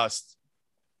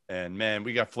 And man,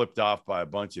 we got flipped off by a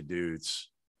bunch of dudes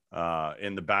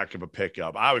in the back of a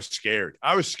pickup. I was scared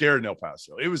in El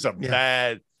Paso. It was a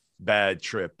bad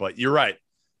trip, but you're right.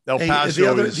 El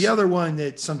Paso the other one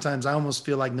that sometimes I almost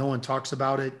feel like no one talks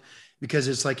about it because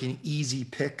it's like an easy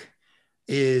pick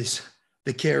is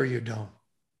the Carrier Dome.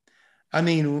 I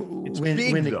mean, when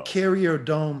the Carrier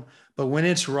Dome, but when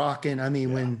it's rocking, I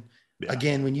mean,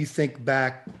 when you think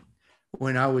back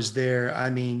when I was there, I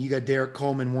mean, you got Derek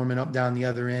Coleman warming up down the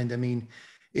other end. I mean,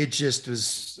 it just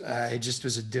was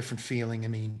a different feeling. I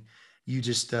mean,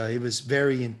 it was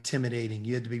very intimidating.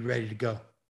 You had to be ready to go.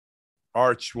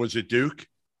 Arch, was it Duke?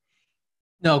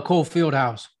 No, Cole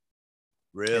Fieldhouse.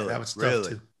 Really? Yeah, that was tough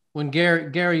too. When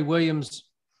Gary Williams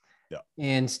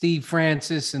and Steve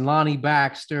Francis and Lonnie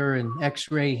Baxter and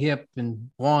X-Ray Hip and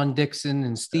Juan Dixon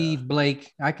and Steve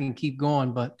Blake, I can keep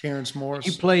going, but Terrence Morris.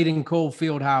 You played in Cole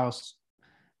Fieldhouse.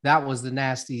 That was the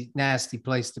nasty, nasty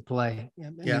place to play. I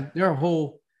mean,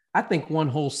 I think one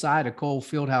whole side of Cole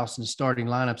Fieldhouse and starting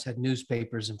lineups had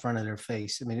newspapers in front of their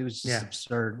face. I mean, it was just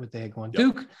absurd what they had going.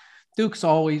 Duke's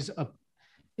always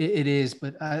it is,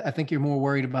 but I think you're more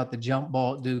worried about the jump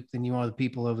ball at Duke than you are the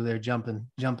people over there jumping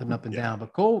up and down.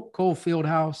 But Cole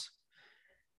Fieldhouse,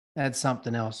 that's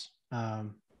something else.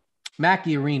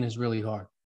 Mackey Arena is really hard.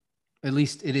 At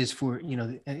least it is for,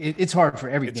 it's hard for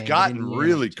every game. It's gotten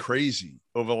really crazy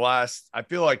over the last, I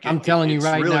feel like I'm telling you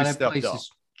right really now, that place is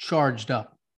charged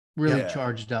up,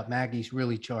 charged up. Mackey's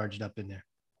really charged up in there.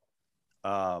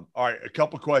 All right, a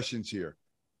couple questions here.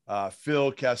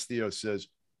 Phil Castillo says,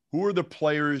 who are the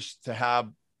players to have?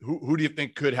 Who do you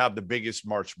think could have the biggest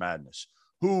March Madness?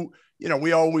 Who,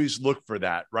 we always look for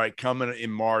that, right? Coming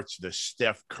in March, the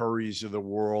Steph Currys of the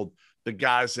world, the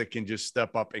guys that can just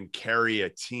step up and carry a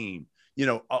team.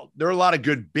 There are a lot of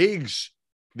good bigs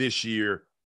this year,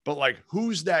 but like,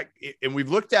 who's that? And we've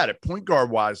looked at it point guard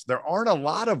wise. There aren't a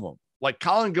lot of them. Like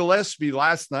Colin Gillespie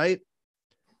last night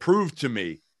proved to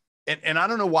me, and I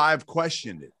don't know why I've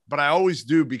questioned it, but I always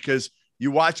do, because you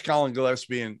watch Colin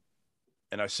Gillespie, and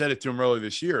I said it to him earlier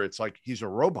this year. It's like he's a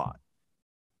robot.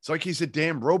 It's like he's a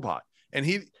damn robot. And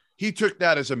he took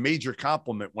that as a major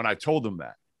compliment when I told him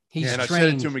that. I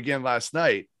said it to him again last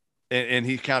night, and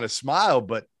he kind of smiled.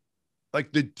 But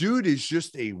like, the dude is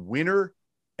just a winner,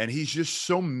 and he's just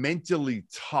so mentally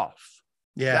tough.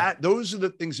 Yeah, those are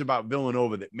the things about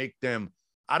Villanova that make them.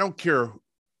 I don't care.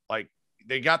 Like,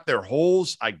 they got their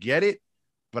holes. I get it,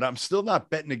 but I'm still not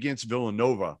betting against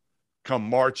Villanova come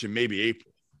March and maybe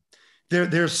April.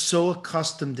 They're so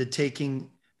accustomed to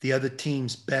taking the other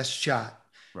team's best shot.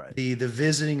 Right. The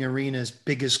visiting arena's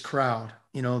biggest crowd,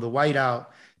 the whiteout,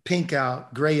 pink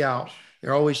out, gray out.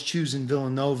 They're always choosing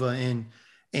Villanova,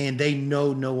 and they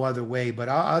know no other way. But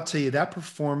I'll tell you, that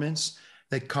performance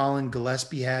that Colin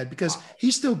Gillespie had, because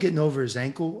he's still getting over his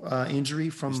ankle injury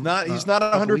from he's not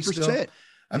 100%.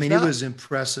 I mean, it was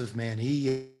impressive, man.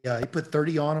 He put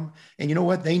 30 on him, and you know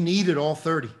what? They needed all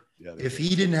 30. Yeah, if he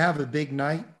didn't have a big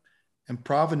night, and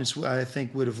Providence, I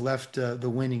think, would have left the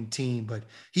winning team. But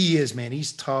he is, man.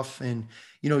 He's tough, and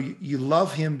you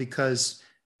love him because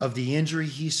of the injury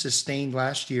he sustained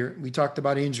last year. We talked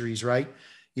about injuries, right?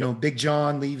 Big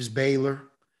John leaves Baylor.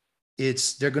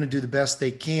 They're going to do the best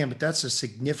they can, but that's a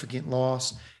significant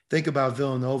loss. Think about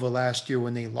Villanova last year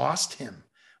when they lost him.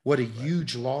 What a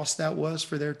huge loss that was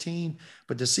for their team.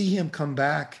 But to see him come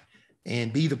back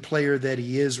and be the player that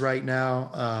he is right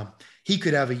now, he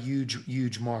could have a huge,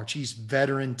 huge March. He's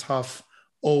veteran, tough,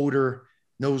 older,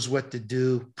 knows what to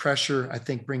do. Pressure, I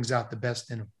think, brings out the best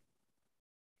in him.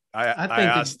 I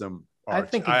asked him. I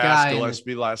asked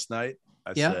Gillespie last night.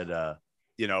 I said,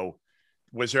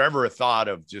 was there ever a thought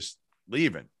of just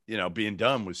leaving, being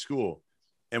done with school?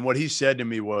 And what he said to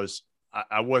me was,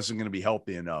 I wasn't going to be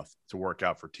healthy enough to work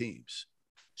out for teams.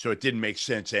 So it didn't make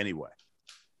sense anyway.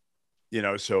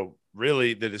 So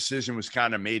really the decision was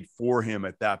kind of made for him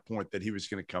at that point that he was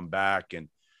going to come back. And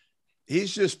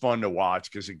he's just fun to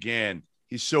watch because, again,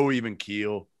 he's so even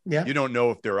keel. Yeah. You don't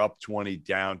know if they're up 20,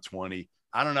 down 20.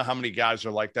 I don't know how many guys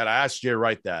are like that. I asked Jay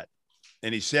Wright that,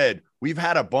 and he said, we've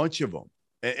had a bunch of them.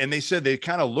 And they said they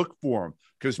kind of look for him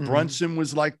because Brunson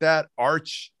was like that.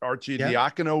 Archie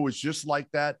Diacono was just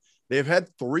like that. They've had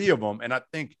 3 of them. And I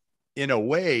think in a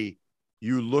way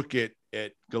you look at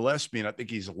Gillespie, and I think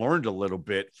he's learned a little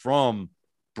bit from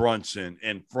Brunson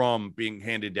and from being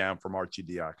handed down from Archie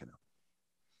Diacono.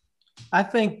 I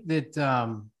think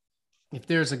that if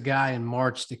there's a guy in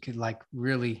March that could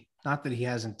really, not that he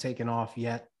hasn't taken off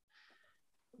yet,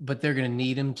 but they're going to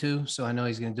need him to. So I know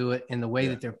he's going to do it in the way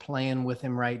that they're playing with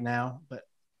him right now. But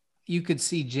you could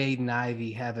see Jaden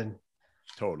Ivey having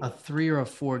a 3 or a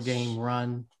 4 game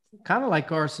run, kind of like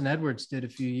Carson Edwards did a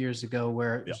few years ago,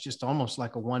 where it was just almost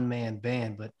like a one-man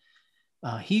band. But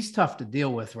he's tough to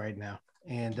deal with right now.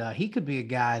 And he could be a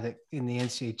guy that in the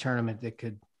NCAA tournament that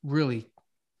could really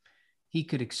 – he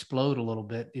could explode a little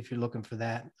bit if you're looking for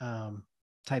that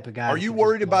type of guy. Are you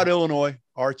worried about Illinois,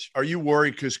 Arch? Are you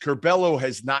worried? Because Curbelo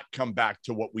has not come back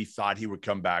to what we thought he would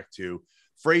come back to.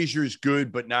 Frazier's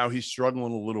good, but now he's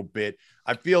struggling a little bit.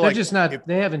 I feel they're just not –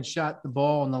 they haven't shot the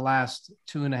ball in the last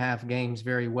 2.5 games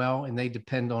very well, and they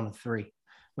depend on a 3.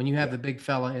 When you have the big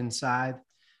fella inside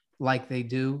like they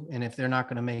do, and if they're not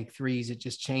going to make threes, it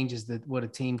just changes what a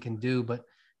team can do. But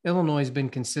Illinois has been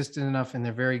consistent enough, and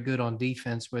they're very good on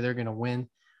defense where they're going to win.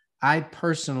 I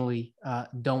personally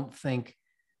don't think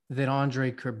that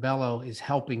Andre Curbelo is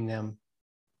helping them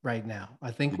right now.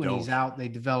 I think when he's out, they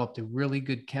developed a really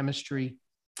good chemistry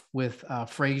with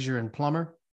Frazier and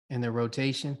Plummer in their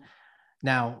rotation.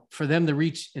 Now, for them to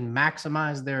reach and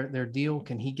maximize their deal,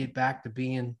 can he get back to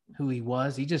being who he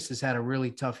was? He just has had a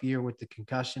really tough year with the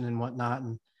concussion and whatnot,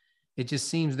 and it just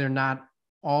seems they're not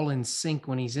all in sync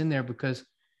when he's in there because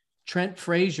Trent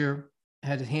Frazier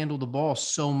had handled the ball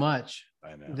so much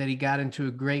that he got into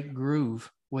a great groove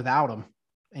without him.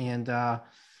 And,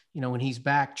 when he's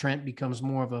back, Trent becomes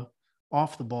more of a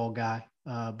off the ball guy.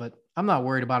 But I'm not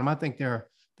worried about him. I think they're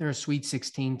a Sweet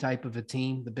 16 type of a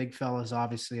team. The big fella is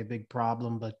obviously a big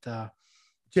problem, but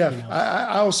Jeff,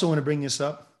 I also want to bring this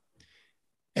up.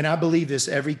 And I believe this,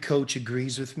 every coach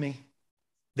agrees with me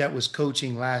that was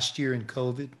coaching last year in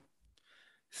COVID.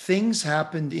 Things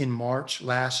happened in March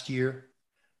last year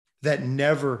that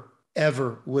never,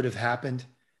 ever would have happened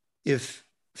if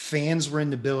fans were in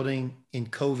the building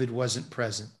and COVID wasn't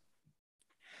present.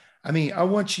 I mean, I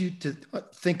want you to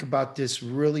think about this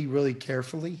really, really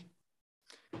carefully.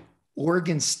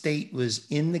 Oregon State was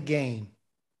in the game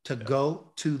to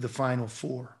go to the Final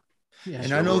Four. Yeah,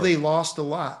 and I know they lost a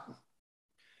lot,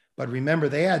 but remember,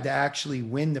 they had to actually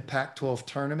win the Pac-12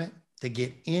 tournament to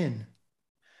get in.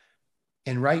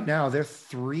 And right now they're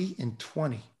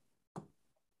 3-20.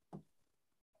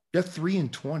 They're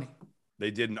 3-20. They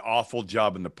did an awful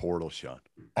job in the portal, Sean.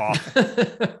 Awful.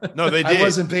 No, they did. I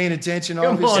wasn't paying attention,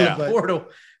 obviously,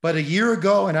 but a year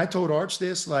ago, and I told Arch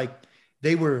this,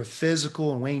 they were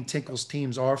physical, and Wayne Tinkle's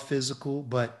teams are physical,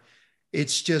 but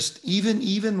it's just even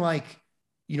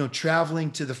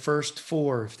traveling to the first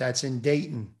 4, if that's in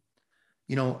Dayton,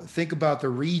 think about the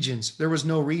regions. There was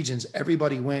no regions.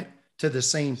 Everybody went to the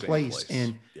same place.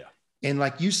 And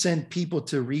like you send people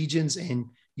to regions and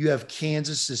you have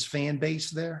Kansas's fan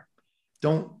base there.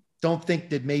 Don't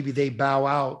think that maybe they bow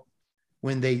out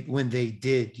when they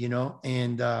did,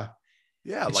 and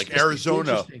like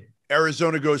Arizona.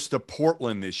 Arizona goes to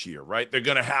Portland this year, right? They're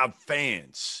going to have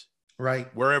fans,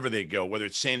 Right. wherever they go, whether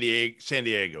it's San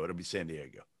Diego, it'll be San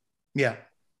Diego. Yeah.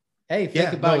 Hey,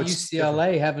 think about it's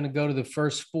UCLA having to go to the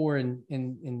first four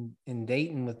in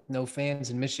Dayton with no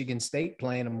fans, and Michigan State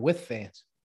playing them with fans.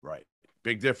 Right.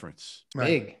 Big difference.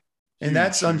 Right. Big. And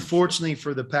that's Huge. unfortunately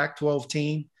for the Pac-12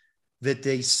 team that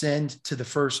they send to the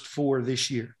first four this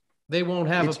year. They won't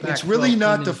have a Pac-12 It's really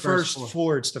not team the in first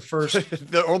four. It's the first.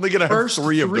 They're only going to have first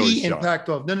three of those. in Sean.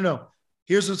 Pac-12. No.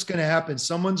 Here's what's going to happen.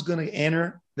 Someone's going to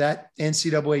enter that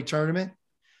NCAA tournament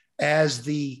as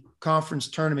the conference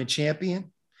tournament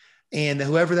champion. And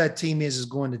whoever that team is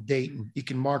going to Dayton. You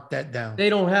can mark that down. They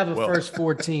don't have a first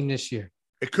four team this year.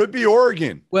 It could be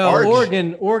Oregon. Well,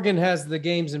 Oregon has the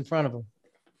games in front of them.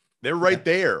 They're right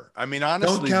there. I mean,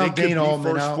 honestly, they could be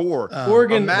first four.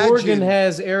 Oregon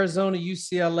has Arizona,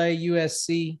 UCLA,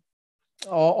 USC,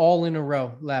 all in a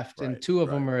row left, Right, and two of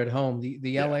them are at home.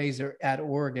 The LAs are at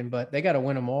Oregon, but they got to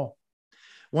win them all.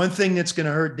 One thing that's going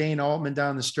to hurt Dane Altman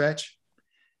down the stretch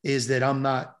is that I'm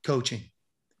not coaching.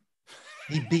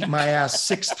 He beat my ass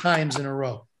 6 times in a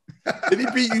row. Did he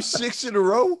beat you 6 in a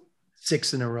row?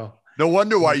 6 in a row. No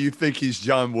wonder why you think he's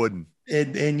John Wooden.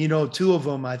 And 2 of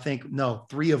them,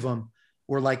 3 of them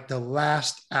were like the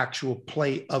last actual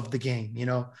play of the game,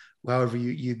 however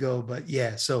you go. But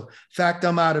yeah, so fact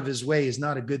I'm out of his way is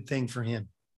not a good thing for him.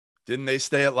 Didn't they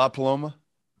stay at La Paloma?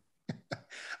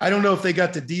 I don't know if they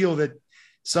got the deal that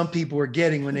some people are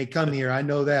getting when they come here. I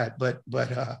know that, but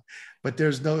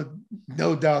there's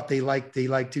no doubt they like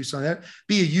Tucson. That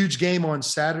be a huge game on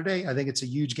Saturday. I think it's a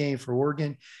huge game for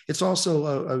Oregon. It's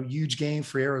also a huge game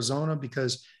for Arizona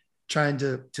because trying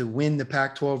to win the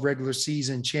Pac-12 regular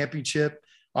season championship.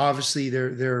 Obviously,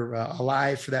 they're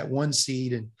alive for that 1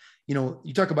 seed. And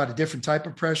you talk about a different type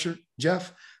of pressure,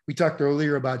 Jeff. We talked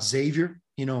earlier about Xavier.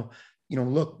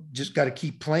 Look, just got to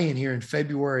keep playing here in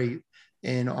February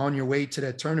and on your way to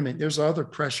that tournament. There's other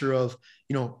pressure of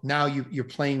now you're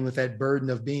playing with that burden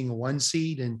of being a 1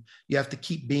 seed, and you have to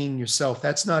keep being yourself.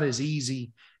 That's not as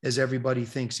easy as everybody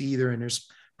thinks either. And there's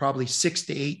probably 6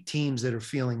 to 8 teams that are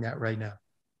feeling that right now.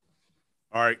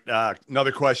 All right.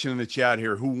 Another question in the chat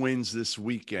here. Who wins this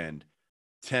weekend?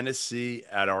 Tennessee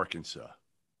at Arkansas.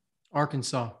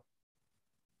 Arkansas.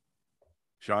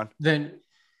 Sean? Then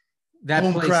that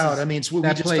home crowd. It's what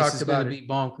we just talked about. Be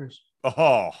bonkers.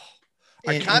 Oh,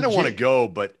 I kind of want to go,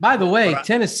 but by the way,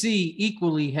 Tennessee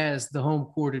equally has the home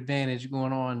court advantage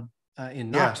going on in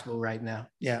Knoxville right now.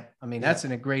 Yeah. That's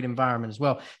in a great environment as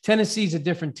well. Tennessee's a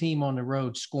different team on the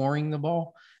road scoring the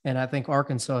ball. And I think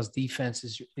Arkansas's defense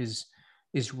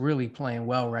is really playing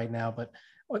well right now. But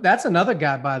that's another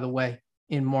guy, by the way,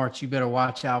 in March you better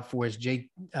watch out for is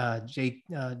JD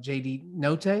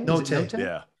Note.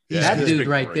 Yeah. That dude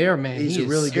right there, man. He's a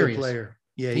really good player.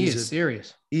 Yeah, he is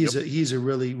serious. He's a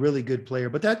really, really good player.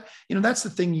 But that, that's the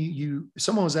thing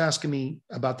someone was asking me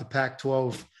about the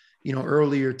Pac-12,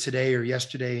 earlier today or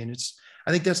yesterday. And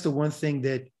I think that's the one thing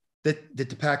that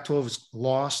the Pac-12 has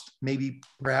lost, maybe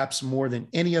perhaps more than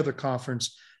any other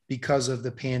conference because of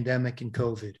the pandemic and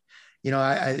COVID.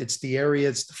 It's the area,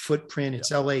 it's the footprint,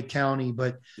 it's LA County.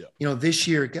 But, this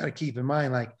year, got to keep in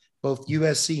mind, like both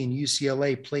USC and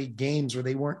UCLA played games where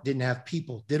they didn't have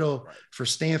people. Ditto for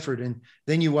Stanford. And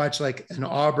then you watch like an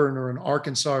Auburn or an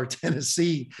Arkansas or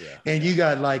Tennessee, and you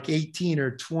got like 18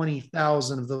 or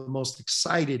 20,000 of the most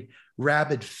excited,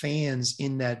 rabid fans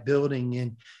in that building.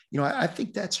 And, I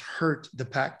think that's hurt the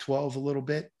Pac-12 a little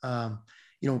bit,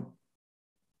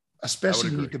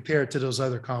 especially when you compare it to those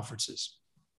other conferences.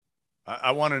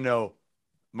 I want to know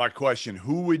my question.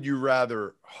 Who would you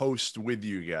rather host with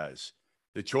you guys?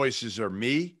 The choices are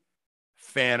me,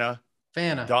 Fana,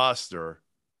 Doster,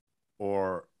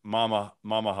 or Mama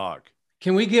Hog.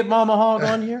 Can we get Mama Hog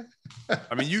on here?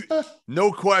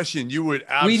 No question, you would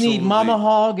absolutely. We need Mama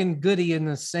Hog and Goody in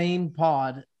the same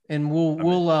pod, and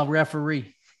we'll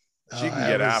referee. She can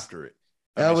get after it.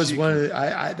 That's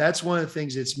one of the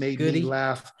things that's made me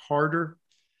laugh harder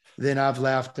than I've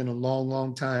laughed in a long,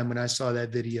 long time when I saw that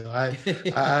video.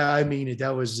 I mean it.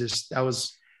 That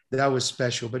was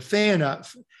special. But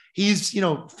Fana,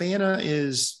 Fana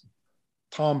is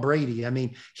Tom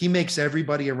Brady. He makes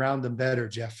everybody around him better,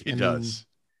 Jeff. He does.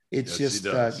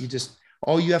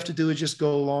 All you have to do is just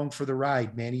go along for the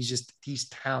ride, man. He's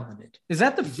talented. Is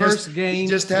that the first game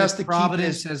just has to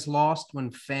Providence has lost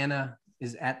when Fana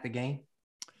is at the game?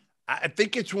 I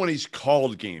think it's when he's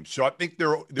called games. So I think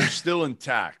they're still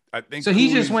intact. I think so.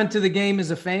 He just went to the game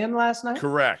as a fan last night?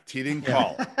 Correct. He didn't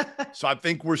call. So I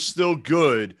think we're still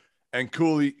good. And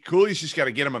Cooley's just got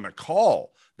to get him on the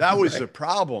call. That was the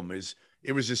problem.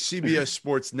 It was a CBS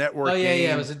Sports Network game.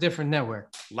 Yeah, it was a different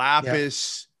network.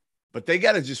 Lapis, but they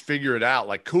got to just figure it out.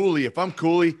 Like Cooley, if I'm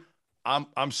Cooley,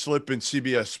 I'm slipping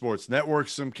CBS Sports Network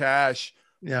some cash.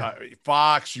 Yeah.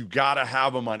 Fox, you got to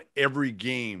have them on every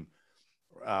game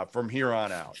from here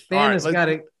on out. Fan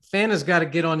has got to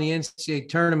get on the NCAA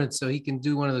tournament so he can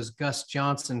do one of those Gus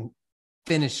Johnson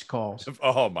finish calls.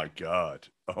 Oh my God.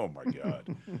 How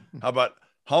about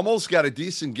Hummel's got a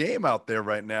decent game out there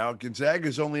right now.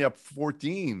 Gonzaga's only up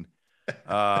 14 in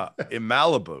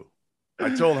Malibu.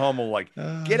 I told Hummel, like,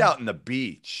 get out on the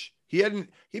beach. He'd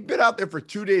been out there for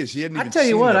 2 days. He hadn't even tell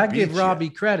you what, I give yet. Robbie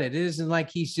credit. It isn't like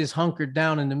he's just hunkered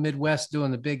down in the Midwest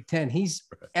doing the Big Ten. He's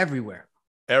everywhere.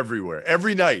 Everywhere.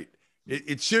 Every night.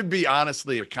 It should be,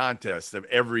 honestly, a contest of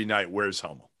every night, where's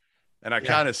Hummel? And I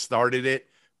kind of started it,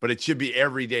 but it should be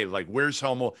every day. Like, where's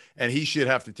Hummel? And he should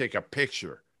have to take a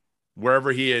picture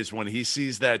wherever he is. When he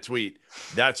sees that tweet,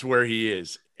 that's where he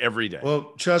is every day.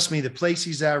 Well, trust me, the place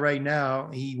he's at right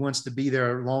now, he wants to be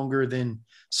there longer than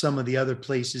some of the other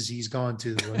places he's gone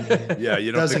to. Yeah,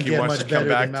 you don't think he wants to come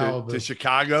back to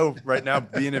Chicago right now,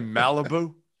 being in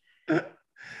Malibu?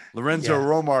 Lorenzo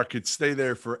Romar could stay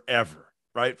there forever,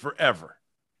 right? Forever,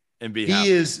 and be happy.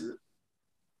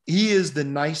 He is the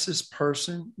nicest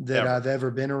person that I've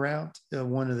ever been around.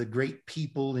 One of the great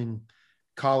people in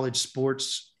college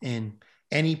sports, and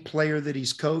any player that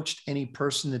he's coached, any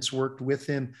person that's worked with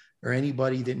him, or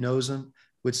anybody that knows him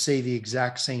would say the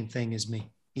exact same thing as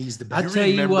me. He's the best. I'll tell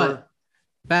you what,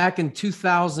 back in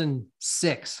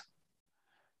 2006,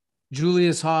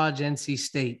 Julius Hodge, NC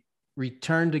State,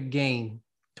 returned a game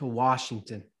to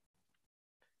Washington.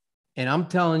 And I'm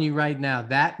telling you right now,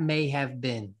 that may have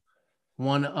been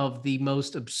one of the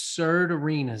most absurd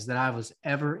arenas that I was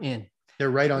ever in. They're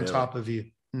right on top of you.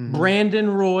 Mm-hmm. Brandon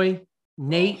Roy,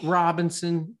 Nate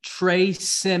Robinson, Trey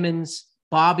Simmons,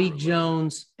 Bobby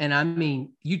Jones. And I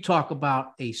mean, you talk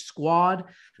about a squad,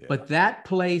 but that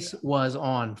place was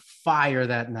on fire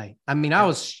that night. I mean, it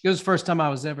was the first time I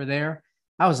was ever there.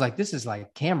 I was like, this is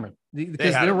like Cameron,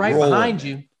 because they're right behind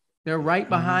you. They're right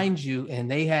behind you, and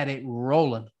they had it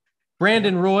rolling.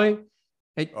 Brandon Roy,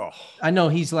 I know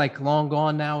he's like long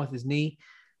gone now with his knee.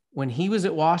 When he was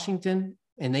at Washington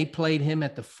and they played him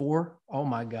at the 4, oh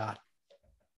my God.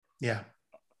 Yeah.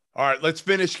 All right, let's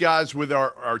finish, guys, with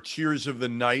our cheers of the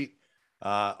night.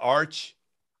 Arch,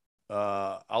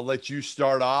 I'll let you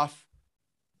start off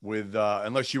with,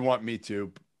 unless you want me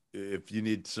to, if you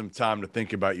need some time to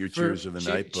think about your cheers of the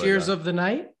night. Cheers of the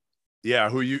night? Yeah,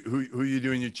 who you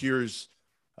doing your cheers?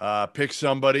 Pick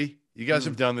somebody. You guys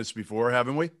have done this before,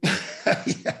 haven't we?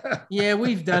 Yeah,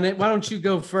 we've done it. Why don't you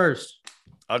go first?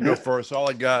 I'll go first.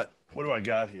 What do I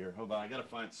got here? Hold on, I got to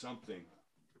find something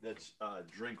that's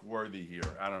drink worthy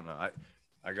here. I don't know.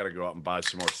 I got to go out and buy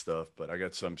some more stuff, but I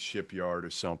got some Shipyard or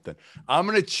something. I'm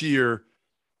going to cheer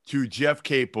to Jeff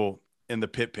Capel and the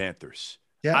Pitt Panthers.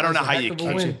 Yeah, I don't know how you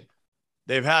catch it.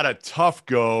 They've had a tough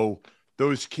go.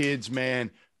 Those kids, man,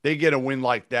 they get a win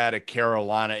like that at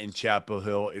Carolina in Chapel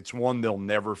Hill. It's one they'll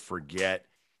never forget.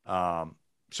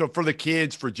 So for the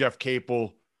kids, for Jeff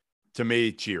Capel, to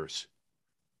me, cheers.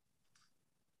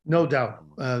 No doubt.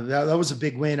 That was a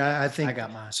big win. I think I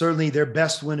got mine. Certainly their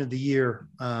best win of the year.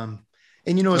 And,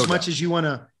 you know, as much as you want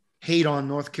to hate on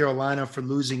North Carolina for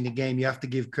losing the game, you have to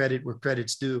give credit where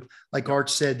credit's due. Like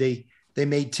Arch said, they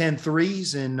made 10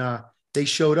 threes and they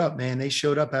showed up, man. They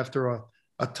showed up after a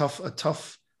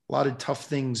lot of tough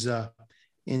things on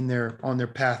their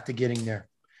path to getting there.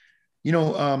 You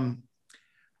know,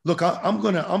 look, I'm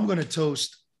gonna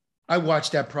toast. I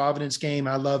watched that Providence game.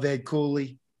 I love Ed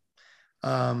Cooley.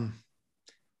 I'm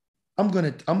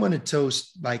gonna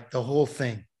toast like the whole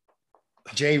thing.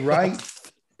 Jay Wright,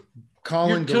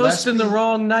 Colin Gillespie. You're toasting the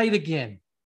wrong night again.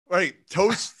 Right,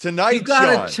 toast tonight. You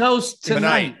gotta toast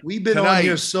tonight. We've been on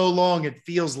here so long, it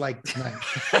feels like tonight.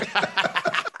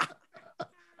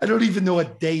 I don't even know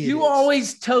what day it is. You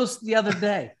always toast the other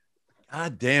day.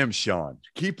 God damn, Sean.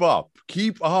 Keep up.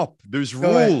 There's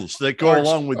rules that go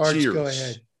along with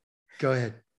cheers. Go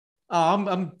ahead.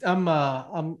 Oh,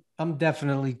 I'm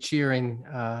definitely cheering,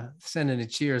 sending the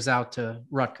cheers out to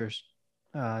Rutgers.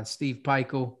 Steve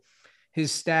Peichel,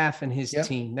 his staff and his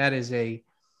team. That is a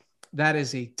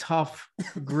tough,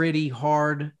 gritty,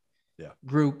 hard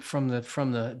group from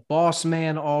the boss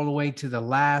man all the way to the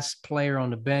last player on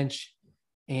the bench.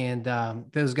 And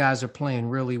those guys are playing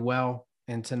really well.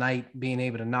 And tonight, being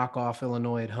able to knock off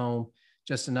Illinois at home,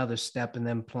 just another step in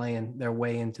them playing their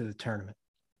way into the tournament.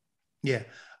 Yeah,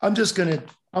 I'm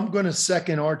gonna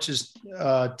second Arch's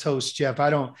toast, Jeff. I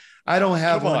don't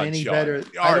have one any Sean. Better.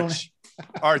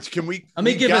 Arch, can we? Let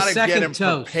me give a second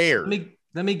toast.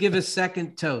 Let me give a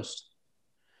second toast.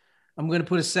 I'm going to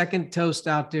put a second toast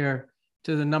out there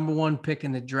to the number 1 pick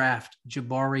in the draft,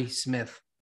 Jabari Smith.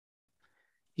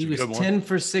 He was 10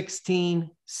 for 16,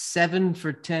 7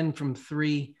 for 10 from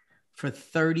 3 for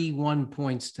 31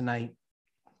 points tonight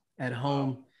at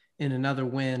home in another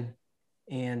win.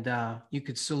 And you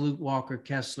could salute Walker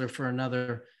Kessler for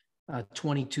another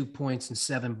 22 points and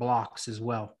 7 blocks as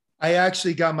well. I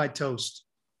actually got my toast.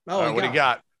 Oh, what do you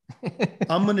got?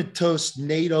 I'm going to toast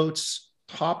Nate Oates,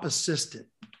 top assistant.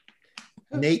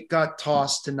 Nate got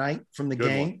tossed tonight from the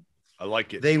game. One. I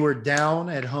like it. They were down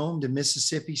at home to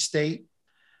Mississippi State.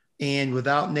 And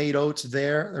without Nate Oates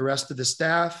there, the rest of the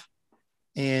staff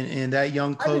and that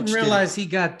young coach. I didn't realize he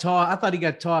got tossed. I thought he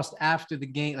got tossed after the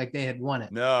game, like they had won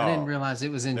it. No. I didn't realize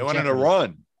it was in. They went on a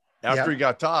run after he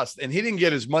got tossed. And he didn't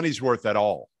get his money's worth at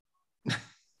all.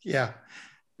 Yeah.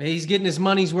 He's getting his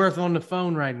money's worth on the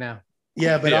phone right now.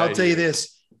 Yeah, but I'll tell you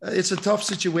this. It's a tough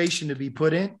situation to be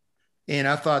put in. And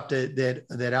I thought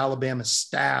that Alabama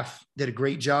staff did a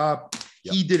great job.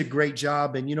 Yep. He did a great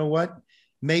job. And you know what?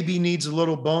 Maybe he needs a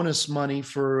little bonus money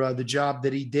for the job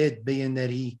that he did, being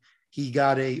that he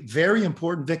got a very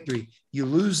important victory. You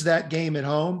lose that game at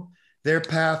home, their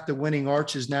path to winning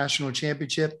Arch's national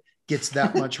championship gets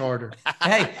that much harder.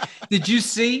 Hey, did you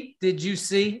see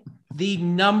the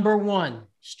number 1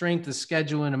 strength of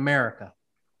schedule in America?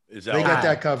 They got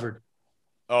that covered.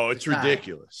 Oh, it's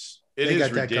ridiculous. It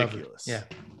is ridiculous. Yeah,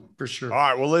 for sure. All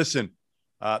right. Well, listen,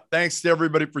 thanks to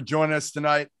everybody for joining us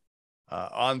tonight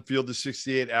on Field of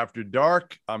 68 After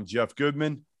Dark. I'm Jeff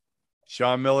Goodman.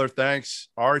 Sean Miller, thanks.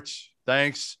 Arch,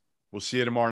 thanks. We'll see you tomorrow.